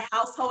leaving our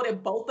household,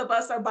 and both of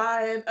us are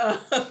buying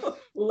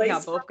lace.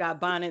 Y'all both got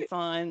bonnets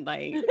on.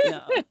 Like,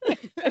 no.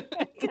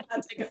 Can I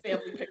take a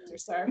family picture,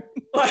 sir?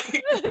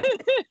 Like,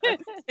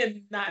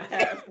 and not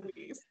have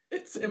weaves.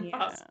 It's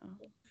impossible.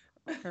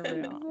 Yeah, for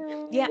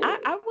real. Yeah,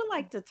 I would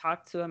like to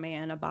talk to a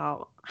man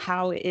about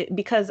how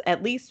because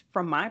at least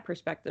from my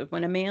perspective,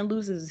 when a man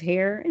loses his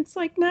hair, it's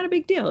like not a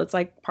big deal. It's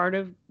like part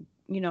of,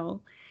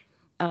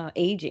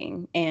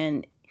 aging.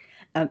 And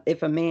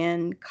if a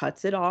man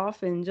cuts it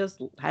off and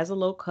just has a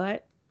low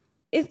cut,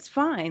 it's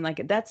fine.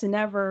 Like that's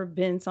never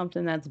been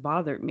something that's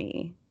bothered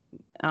me.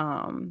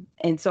 And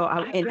so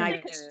I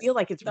feel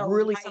like it's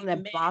really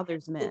something that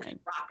bothers men.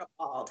 Rock a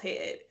bald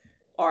head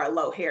or a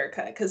low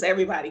haircut because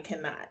everybody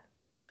cannot.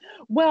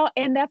 Well,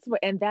 and that's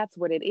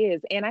what it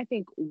is. And I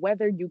think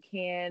whether you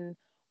can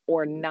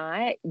or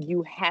not,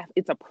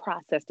 it's a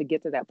process to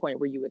get to that point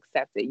where you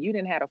accept it. You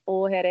didn't have a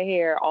full head of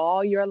hair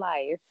all your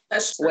life.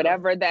 That's true.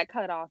 Whatever that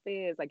cutoff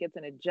is, like it's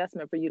an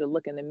adjustment for you to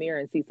look in the mirror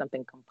and see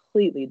something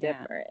completely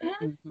different.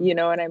 Mm-hmm. You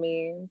know what I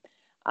mean?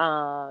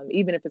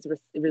 Even if it's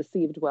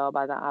received well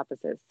by the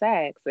opposite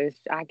sex,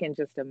 I can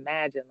just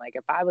imagine, like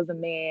if I was a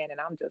man and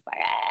I'm just like,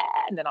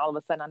 and then all of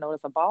a sudden I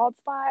notice a bald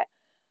spot.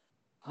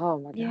 Oh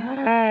my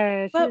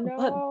gosh. But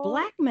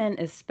black men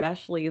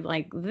especially,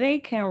 like they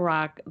can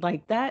rock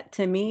like that.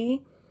 To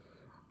me,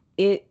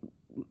 it's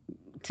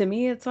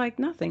like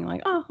nothing.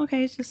 Like, oh,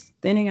 okay, it's just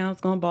thinning out, it's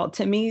going bald.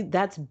 To me,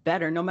 that's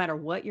better no matter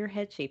what your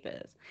head shape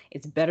is.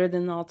 It's better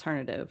than the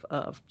alternative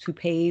of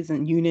toupees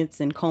and units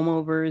and comb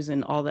overs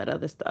and all that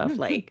other stuff.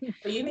 Like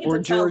or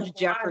George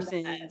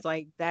Jefferson's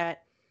like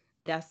that.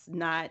 That's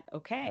not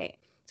okay.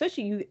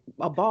 Especially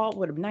a bald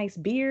with a nice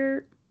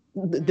beard.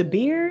 The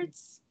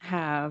beards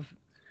have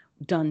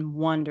done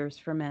wonders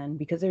for men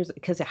because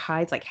it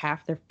hides like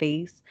half their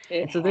face.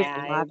 And so there's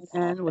a lot of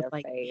men with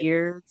like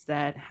beards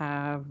that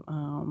have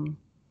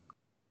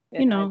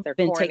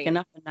been taken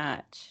up a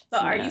notch. So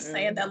are you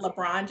saying that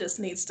LeBron just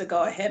needs to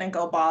go ahead and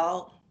go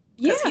bald?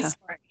 Yeah. He's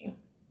spraying.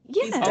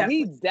 Yeah.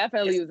 He's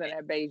definitely using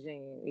that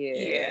Beijing.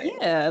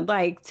 Yeah.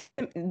 Like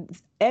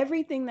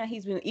everything that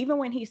he's been, even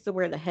when he used to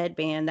wear the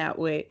headband that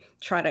would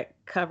try to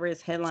cover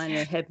his headline and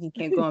the headband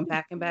kept going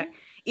back and back.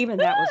 Even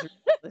that was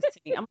ridiculous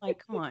to me. I'm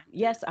like, come on.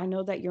 Yes, I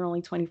know that you're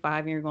only 25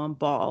 and you're going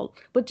bald,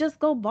 but just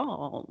go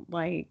bald.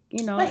 Like,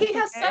 But he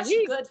has such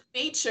good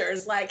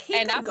features. Like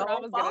he could go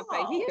bald. Gonna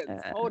say, he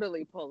could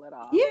totally pull it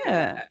off.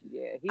 Yeah.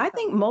 I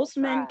think most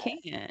men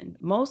can.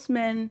 Most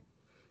men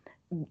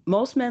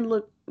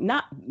look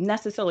not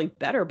necessarily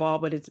better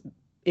bald, but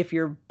if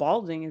you're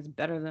balding, is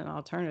better than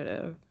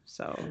alternative.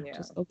 So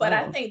just go But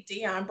I think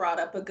Dion brought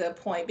up a good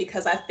point,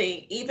 because I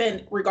think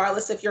even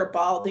regardless if you're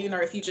balding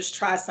or if you just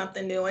try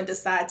something new and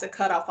decide to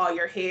cut off all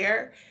your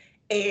hair,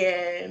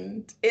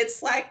 and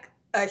it's like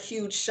a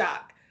huge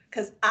shock.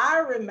 Because I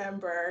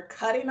remember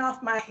cutting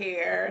off my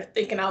hair,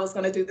 thinking I was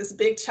going to do this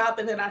big chop,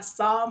 and then I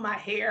saw my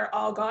hair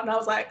all gone, and I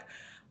was like,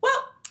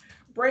 well,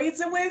 braids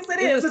and wigs it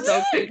is. Was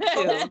so cute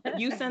too.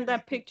 You sent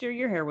that picture,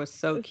 your hair was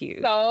so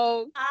cute.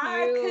 So cute.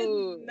 I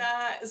could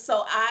not.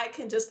 So I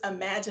can just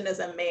imagine as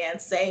a man,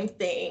 same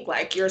thing.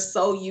 Like you're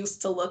so used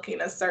to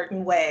looking a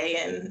certain way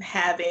and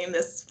having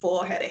this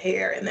full head of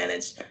hair, and then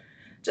it's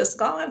just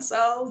gone.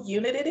 So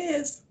unit it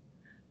is.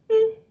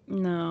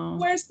 No.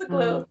 Where's the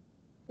glue?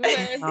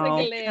 Where's the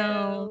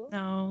glue?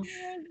 No.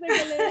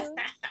 Where's the glue?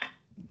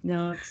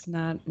 No, it's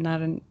not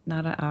an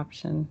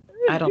option.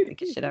 I don't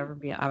think it should ever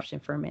be an option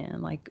for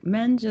men. Like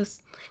men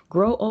just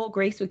grow old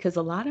gracefully, because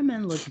a lot of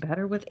men look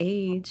better with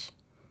age.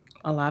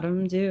 A lot of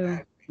them do,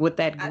 with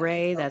that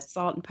gray, that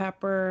salt and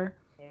pepper.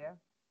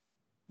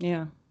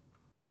 Yeah.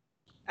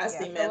 I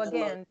see men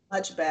look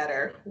much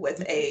better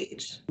with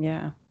age.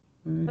 Yeah.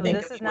 Mm-hmm. So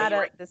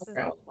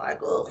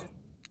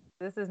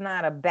this is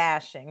not a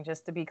bashing,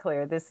 just to be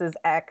clear. This is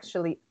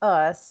actually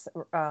us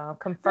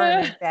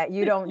confirming that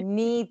you don't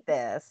need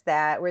this,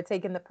 that we're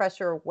taking the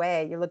pressure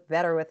away. You look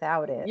better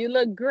without it. You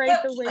look great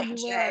the way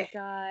you are,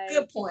 guys.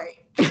 Good point.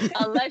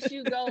 Unless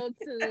you go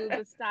to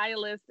the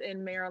stylist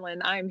in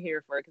Maryland, I'm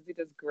here for it, because he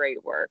does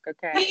great work,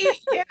 okay?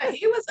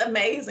 He was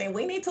amazing.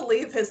 We need to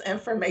leave his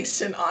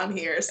information on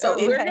here. So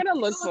we're going to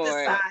look for it. If you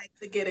decide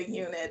to get a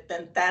unit,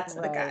 then that's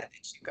the guy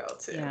that you go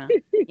to.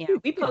 Yeah,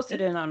 we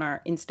posted it on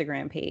our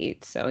Instagram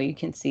page, so you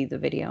can see the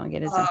video and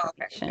get his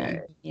information.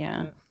 Okay.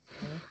 Yeah.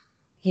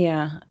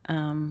 Yeah.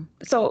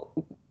 So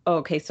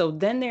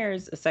then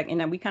there's a second,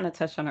 and we kind of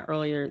touched on it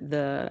earlier,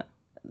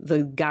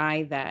 the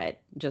guy that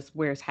just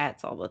wears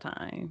hats all the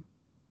time.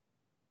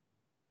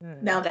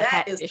 Now the that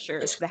hat is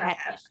fisher, the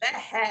hat. That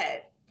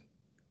hat,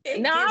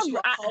 it gives you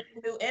a whole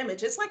new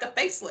image. It's like a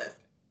facelift.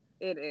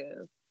 It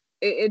is.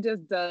 It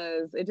just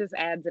does. It just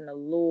adds an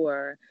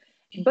allure.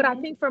 But I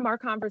think from our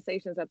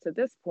conversations up to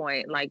this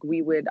point, like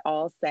we would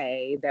all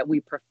say that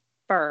we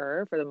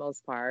prefer, for the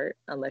most part,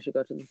 unless you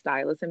go to the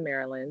stylist in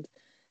Maryland,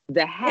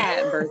 the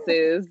hat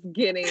versus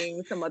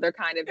getting some other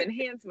kind of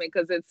enhancement,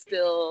 because it's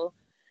still,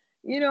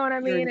 you know what I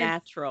mean?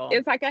 Natural.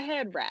 It's like a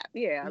head wrap.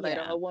 Yeah. Like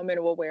a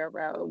woman will wear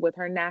with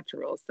her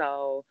natural.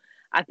 So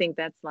I think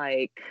that's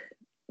like,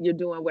 you're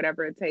doing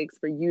whatever it takes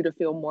for you to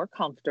feel more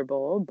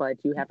comfortable, but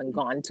you haven't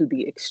gone to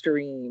the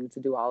extreme to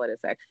do all of this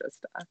extra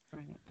stuff.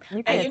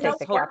 Right. And you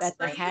just hope that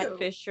the hat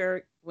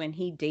fisher, when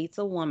he dates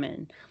a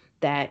woman,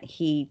 that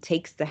he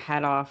takes the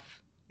hat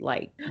off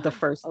like the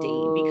first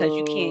date, because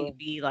you can't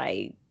be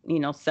like,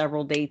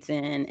 several dates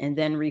in and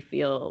then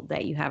reveal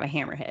that you have a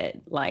hammerhead.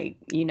 Like,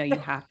 you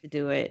have to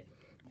do it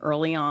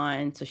early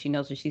on so she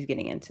knows what she's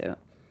getting into.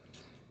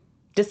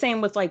 The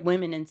same with like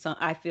women, and some,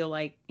 I feel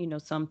like,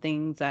 some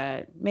things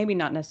that maybe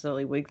not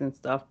necessarily wigs and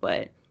stuff,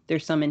 but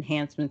there's some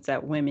enhancements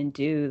that women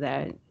do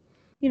that,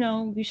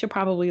 you should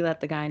probably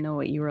let the guy know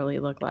what you really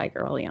look like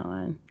early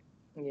on.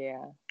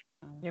 Yeah.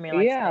 You mean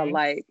like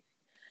Spanx?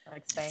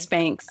 like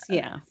Spanx,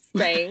 yeah.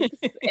 Spanx.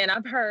 And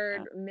I've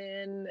heard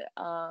men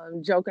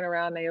joking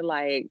around, they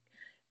like,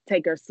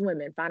 take her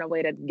swimming, find a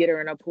way to get her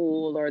in a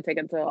pool or take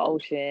her to the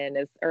ocean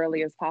as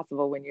early as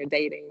possible when you're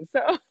dating.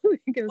 So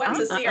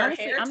to see her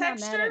hair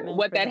texture?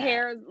 What that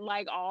hair is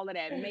like, all of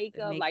that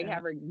makeup, like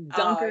have her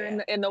dunk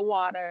her in the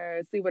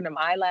water, see when them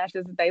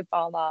eyelashes, they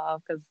fall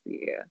off. Because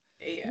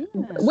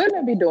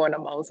women be doing the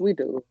most. We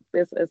do.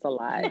 It's a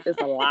lot.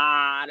 It's a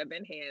lot of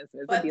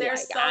enhancements. But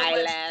there's like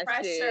so much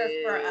pressure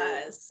for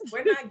us.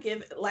 We're not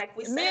giving, like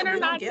we said, men are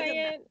not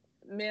saying.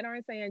 Men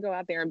aren't saying go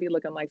out there and be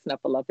looking like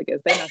Snuffleupagus.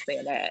 They're not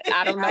saying that.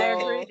 I don't know. I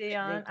agree,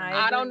 Dion.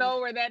 I don't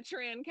know where that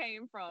trend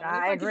came from.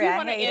 I agree. If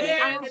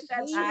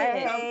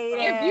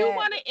you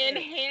want to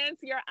enhance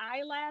your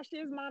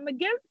eyelashes, mama, enhance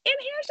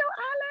your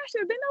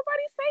eyelashes. Then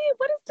nobody saying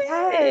what is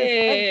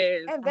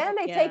this? And then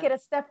they take it a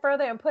step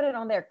further and put it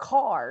on their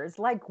cars.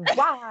 Like,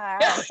 wow.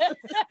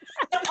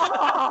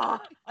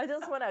 I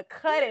just want to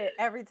cut it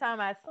every time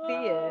I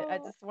see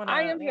it.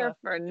 I am here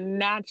for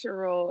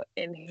natural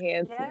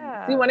enhancement.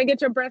 Yeah. Do you want to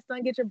get your breast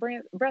done? Get your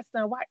breast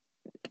done. Why?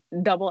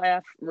 Double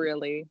F,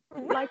 really?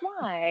 Like,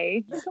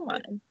 why? Come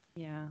on.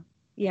 Yeah.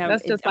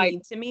 That's just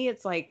to me,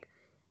 it's like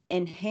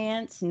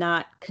enhance,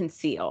 not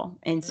conceal.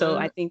 And so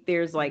I think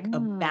there's like a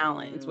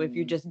balance where if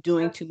you're just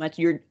doing too much,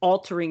 you're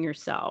altering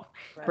yourself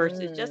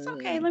versus just,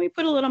 okay, let me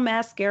put a little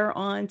mascara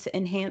on to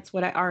enhance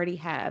what I already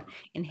have,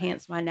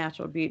 enhance my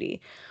natural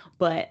beauty.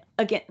 But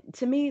again,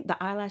 to me,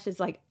 the eyelashes,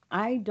 like,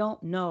 I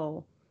don't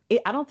know.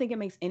 I don't think it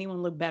makes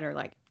anyone look better,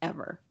 like,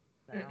 ever.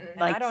 No.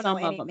 Like I don't some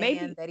know any of them. man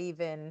Maybe that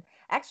even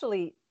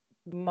actually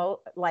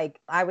like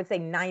I would say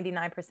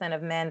 99%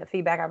 of men, the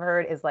feedback I've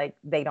heard is like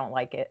they don't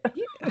like it.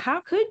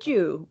 How could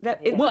you?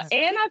 Well,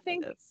 and I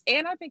think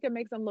it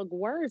makes them look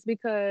worse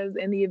because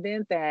in the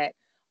event that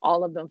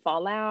all of them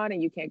fall out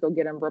and you can't go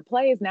get them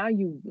replaced, now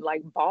you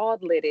like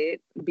bald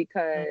lidded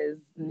because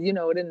you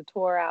know it didn't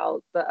tore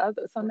out the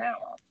other. So now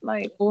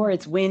like, or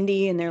it's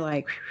windy and they're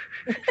like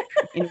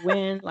in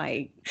wind,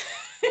 like.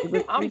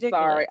 I'm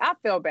sorry. I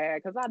feel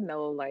bad because I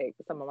know like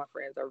some of my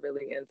friends are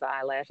really into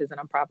eyelashes and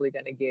I'm probably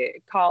going to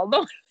get called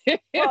on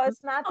it. Well,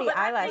 it's not the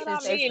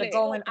eyelashes, it's the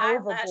going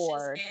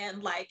overboard.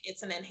 And like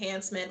it's an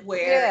enhancement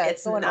where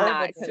it's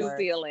not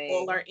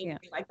concealing or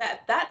anything like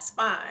that. That's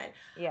fine.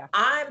 Yeah.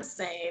 I'm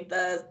saying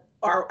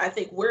I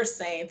think we're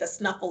saying the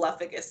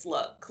snuffleupagus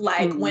look.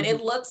 Like when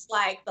it looks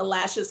like the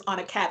lashes on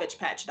a Cabbage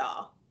Patch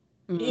doll.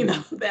 You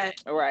know, that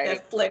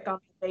flick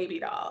on the baby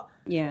doll.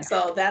 Yeah.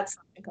 So that's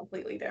something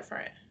completely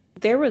different.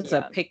 There was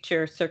a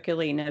picture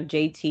circulating of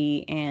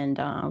JT and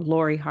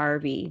Lori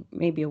Harvey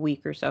maybe a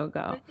week or so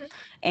ago.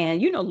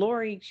 And, you know,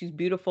 Lori, she's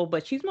beautiful,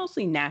 but she's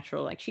mostly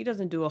natural. Like she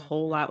doesn't do a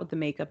whole lot with the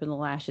makeup and the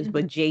lashes,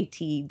 but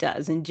JT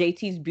does. And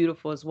JT's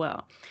beautiful as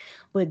well.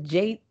 But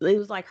it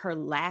was like her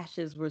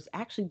lashes was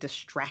actually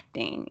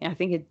distracting. I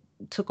think it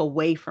took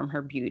away from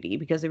her beauty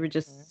because they were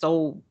just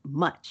so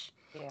much.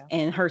 Yeah.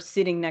 And her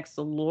sitting next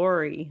to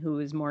Lori, who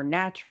is more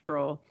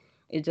natural,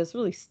 it just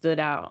really stood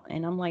out.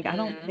 And I'm like, I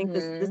don't think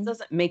this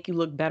doesn't make you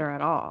look better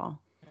at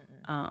all.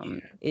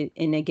 And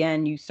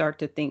again, you start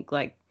to think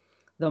like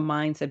the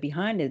mindset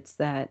behind it's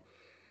that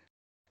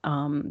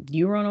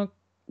you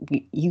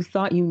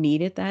thought you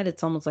needed that.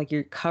 It's almost like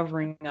you're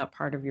covering up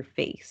part of your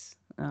face.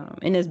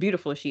 And as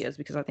beautiful as she is,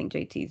 because I think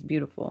JT is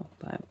beautiful.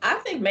 But I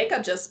think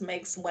makeup just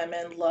makes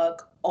women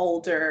look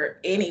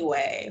older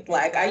anyway.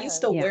 Like I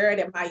used to wear it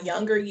in my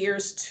younger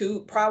years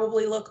to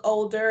probably look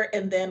older.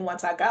 And then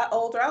once I got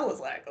older, I was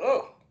like,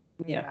 oh,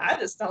 yeah, I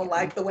just don't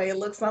like the way it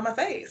looks on my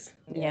face.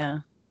 Yeah.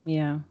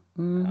 It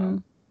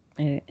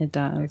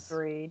does.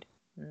 Agreed.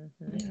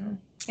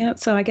 Yeah,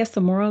 so I guess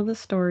the moral of the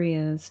story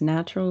is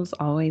natural is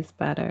always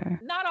better.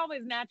 Not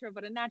always natural,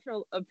 but a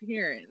natural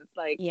appearance.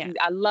 Like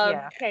I love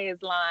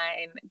Kay's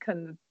line,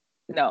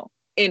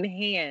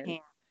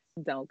 enhance,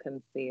 don't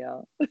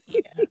conceal.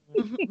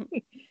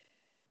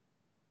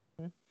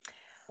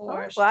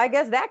 Well, I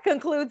guess that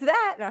concludes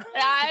that.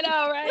 I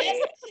know,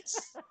 right?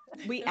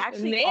 We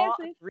actually all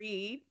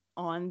agreed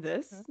on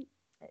this.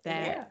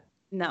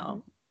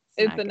 No.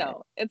 It's a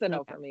no. It's a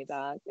no for me,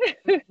 dog.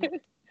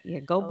 Yeah,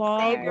 go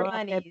bald. Save your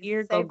money. Save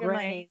your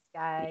money,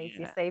 guys.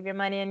 You save your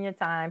money and your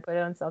time. Put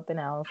it on something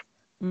else.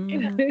 All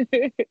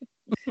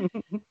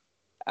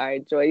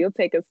right, Joy, you'll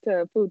take us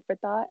to food for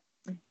thought.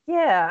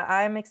 Yeah,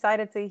 I'm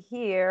excited to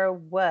hear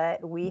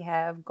what we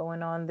have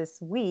going on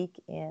this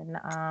week in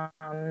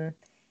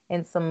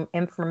some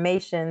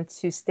information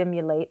to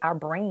stimulate our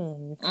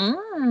brains.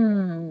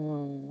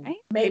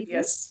 Maybe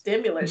a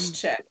stimulus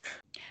check.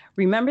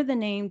 Remember the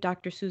name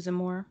Dr. Susan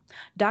Moore?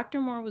 Dr.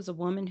 Moore was a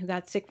woman who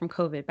got sick from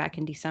COVID back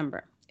in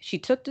December. She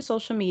took to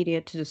social media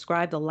to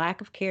describe the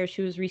lack of care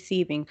she was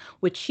receiving,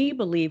 which she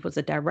believed was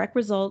a direct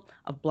result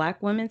of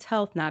Black women's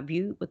health not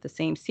viewed with the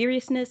same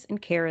seriousness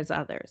and care as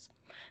others.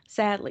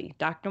 Sadly,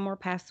 Dr. Moore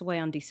passed away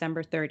on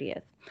December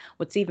 30th.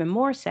 What's even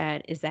more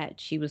sad is that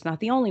she was not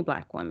the only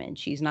Black woman.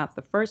 She's not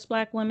the first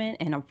Black woman,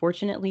 and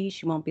unfortunately,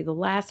 she won't be the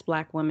last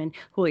Black woman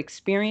who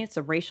experienced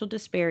the racial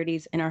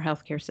disparities in our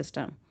healthcare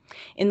system.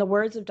 In the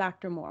words of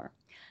Dr. Moore,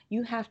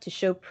 you have to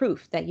show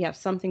proof that you have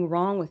something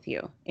wrong with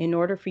you in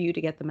order for you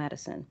to get the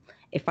medicine.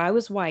 If I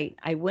was white,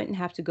 I wouldn't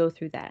have to go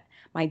through that.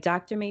 My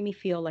doctor made me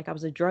feel like I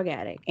was a drug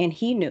addict, and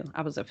he knew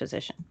I was a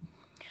physician.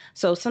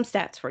 So some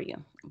stats for you.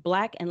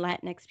 Black and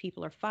Latinx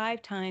people are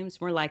 5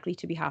 times more likely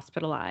to be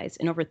hospitalized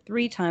and over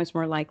 3 times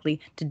more likely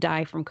to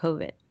die from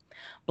COVID.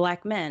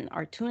 Black men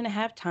are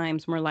 2.5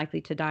 times more likely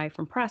to die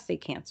from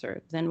prostate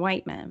cancer than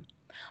white men.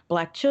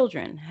 Black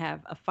children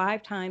have a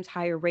 5 times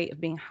higher rate of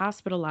being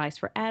hospitalized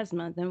for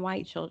asthma than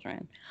white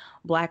children.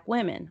 Black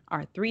women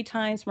are 3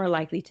 times more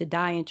likely to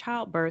die in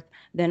childbirth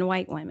than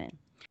white women.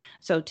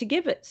 So to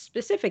give a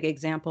specific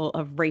example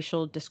of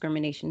racial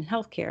discrimination in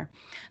healthcare.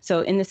 So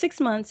in the 6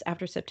 months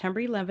after September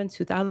 11,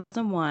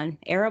 2001,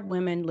 Arab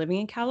women living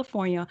in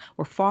California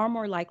were far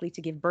more likely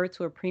to give birth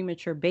to a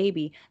premature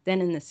baby than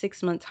in the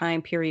 6-month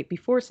time period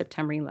before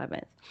September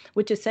 11th,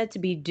 which is said to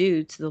be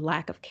due to the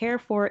lack of care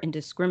for and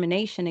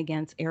discrimination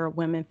against Arab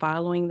women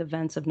following the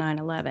events of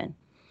 9/11.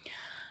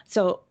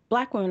 So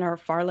Black women are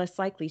far less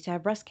likely to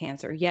have breast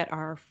cancer, yet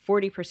are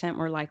 40%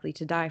 more likely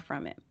to die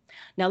from it.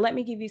 Now, let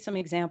me give you some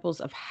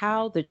examples of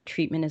how the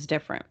treatment is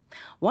different.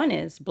 One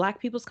is Black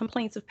people's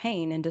complaints of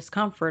pain and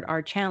discomfort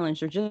are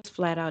challenged or just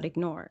flat out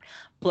ignored.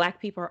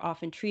 Black people are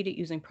often treated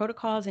using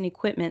protocols and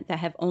equipment that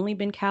have only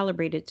been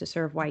calibrated to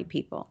serve white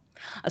people.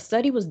 A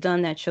study was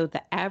done that showed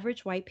the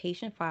average white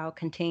patient file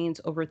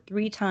contains over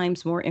 3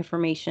 times more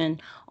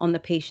information on the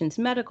patient's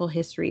medical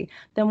history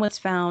than what's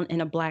found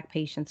in a Black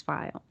patient's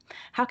file.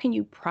 How can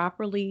you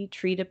properly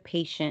treat a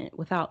patient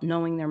without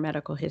knowing their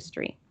medical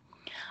history?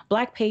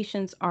 Black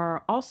patients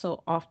are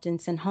also often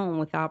sent home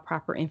without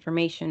proper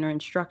information or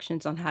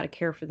instructions on how to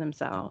care for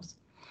themselves.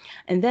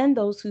 And then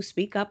those who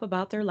speak up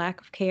about their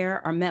lack of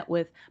care are met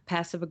with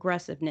passive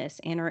aggressiveness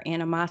and or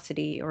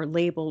animosity or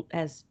labeled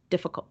as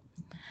difficult.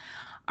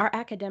 Our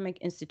academic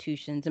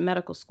institutions and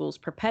medical schools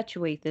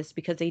perpetuate this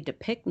because they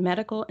depict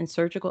medical and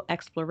surgical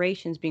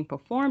explorations being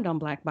performed on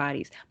Black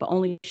bodies, but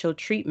only show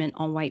treatment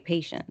on white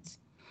patients.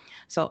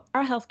 So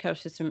our healthcare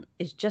system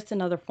is just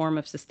another form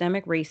of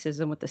systemic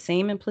racism with the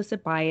same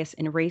implicit bias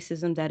and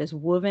racism that is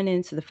woven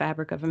into the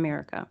fabric of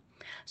America.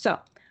 So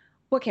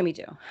what can we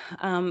do?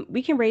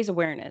 We can raise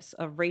awareness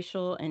of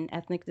racial and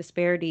ethnic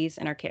disparities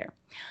in our care.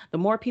 The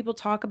more people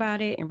talk about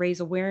it and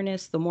raise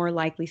awareness, the more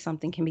likely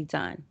something can be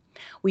done.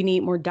 We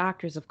need more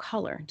doctors of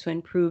color to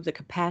improve the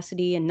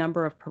capacity and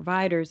number of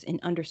providers in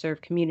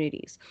underserved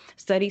communities.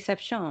 Studies have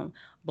shown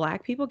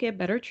Black people get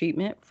better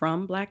treatment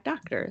from Black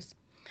doctors.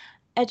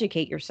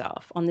 Educate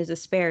yourself on the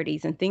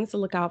disparities and things to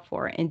look out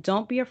for, and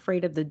don't be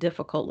afraid of the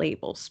difficult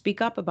labels.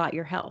 Speak up about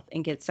your health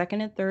and get second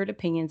and third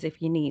opinions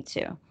if you need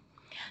to.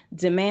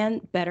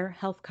 Demand better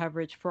health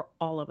coverage for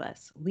all of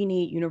us. We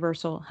need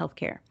universal health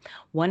care.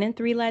 1 in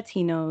 3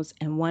 Latinos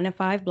and 1 in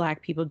 5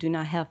 Black people do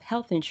not have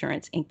health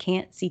insurance and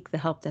can't seek the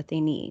help that they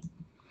need.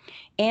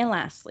 And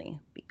lastly,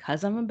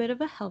 because I'm a bit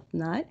of a health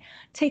nut,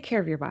 take care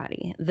of your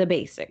body. The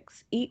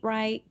basics: eat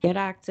right, get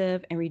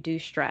active, and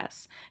reduce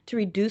stress to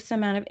reduce the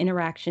amount of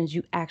interactions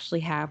you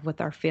actually have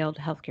with our failed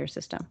healthcare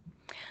system.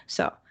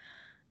 So,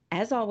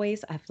 as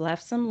always, I've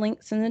left some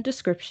links in the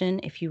description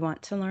if you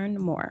want to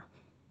learn more.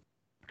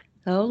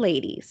 So,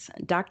 ladies,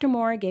 Dr.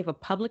 Moore gave a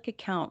public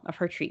account of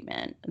her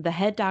treatment. The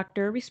head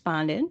doctor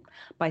responded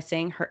by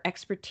saying her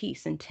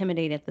expertise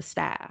intimidated the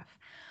staff.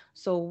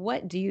 So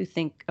what do you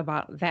think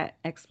about that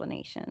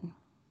explanation?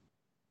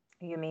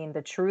 You mean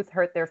the truth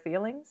hurt their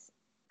feelings?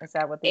 Is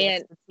that what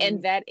they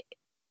and that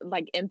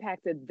like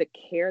impacted the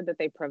care that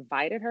they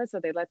provided her?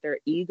 So they let their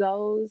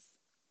egos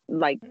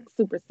like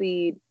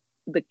supersede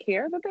the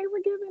care that they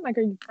were giving? Like,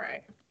 are you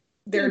right?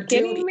 They're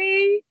kidding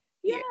me?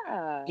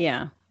 Yeah.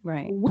 Yeah,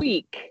 right.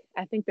 Weak.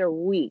 I think they're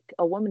weak.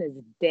 A woman is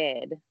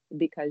dead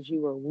because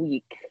you were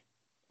weak.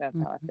 That's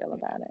how I feel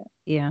about it.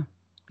 Yeah.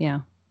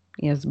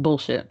 It's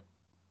bullshit.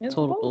 It's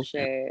total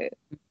bullshit.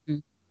 Mm-hmm.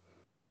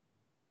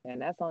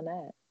 And that's on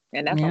that.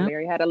 And that's on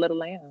Mary Had a Little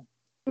Lamb.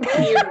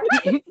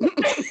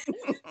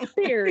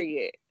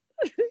 Period.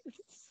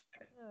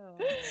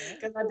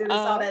 Because I did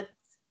all that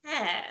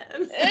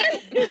time.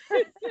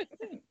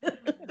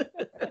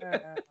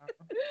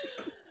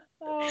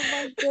 Oh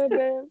my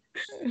goodness.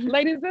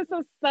 Ladies, this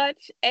was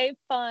such a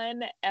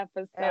fun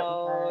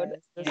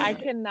episode. I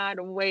cannot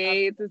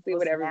wait to see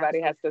what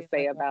everybody has to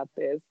say about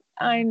this.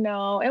 I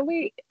know. And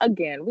we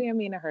didn't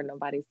mean to hurt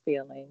nobody's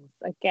feelings,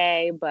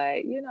 okay?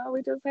 But,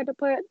 we just had to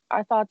put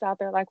our thoughts out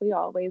there like we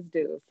always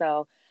do.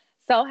 So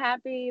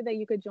happy that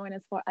you could join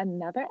us for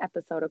another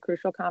episode of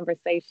Crucial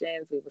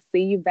Conversations. We will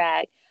see you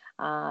back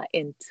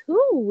in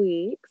 2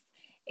 weeks.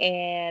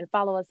 And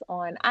follow us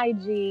on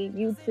IG,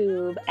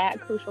 YouTube at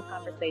Crucial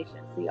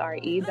Conversations,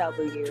 CREW.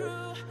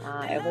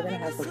 And we're going to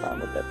have some fun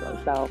with this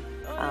one. So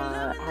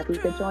happy you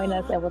could join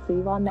us, and we'll see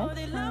you all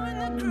next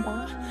time.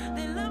 Bye.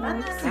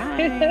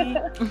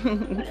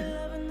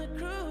 Bye.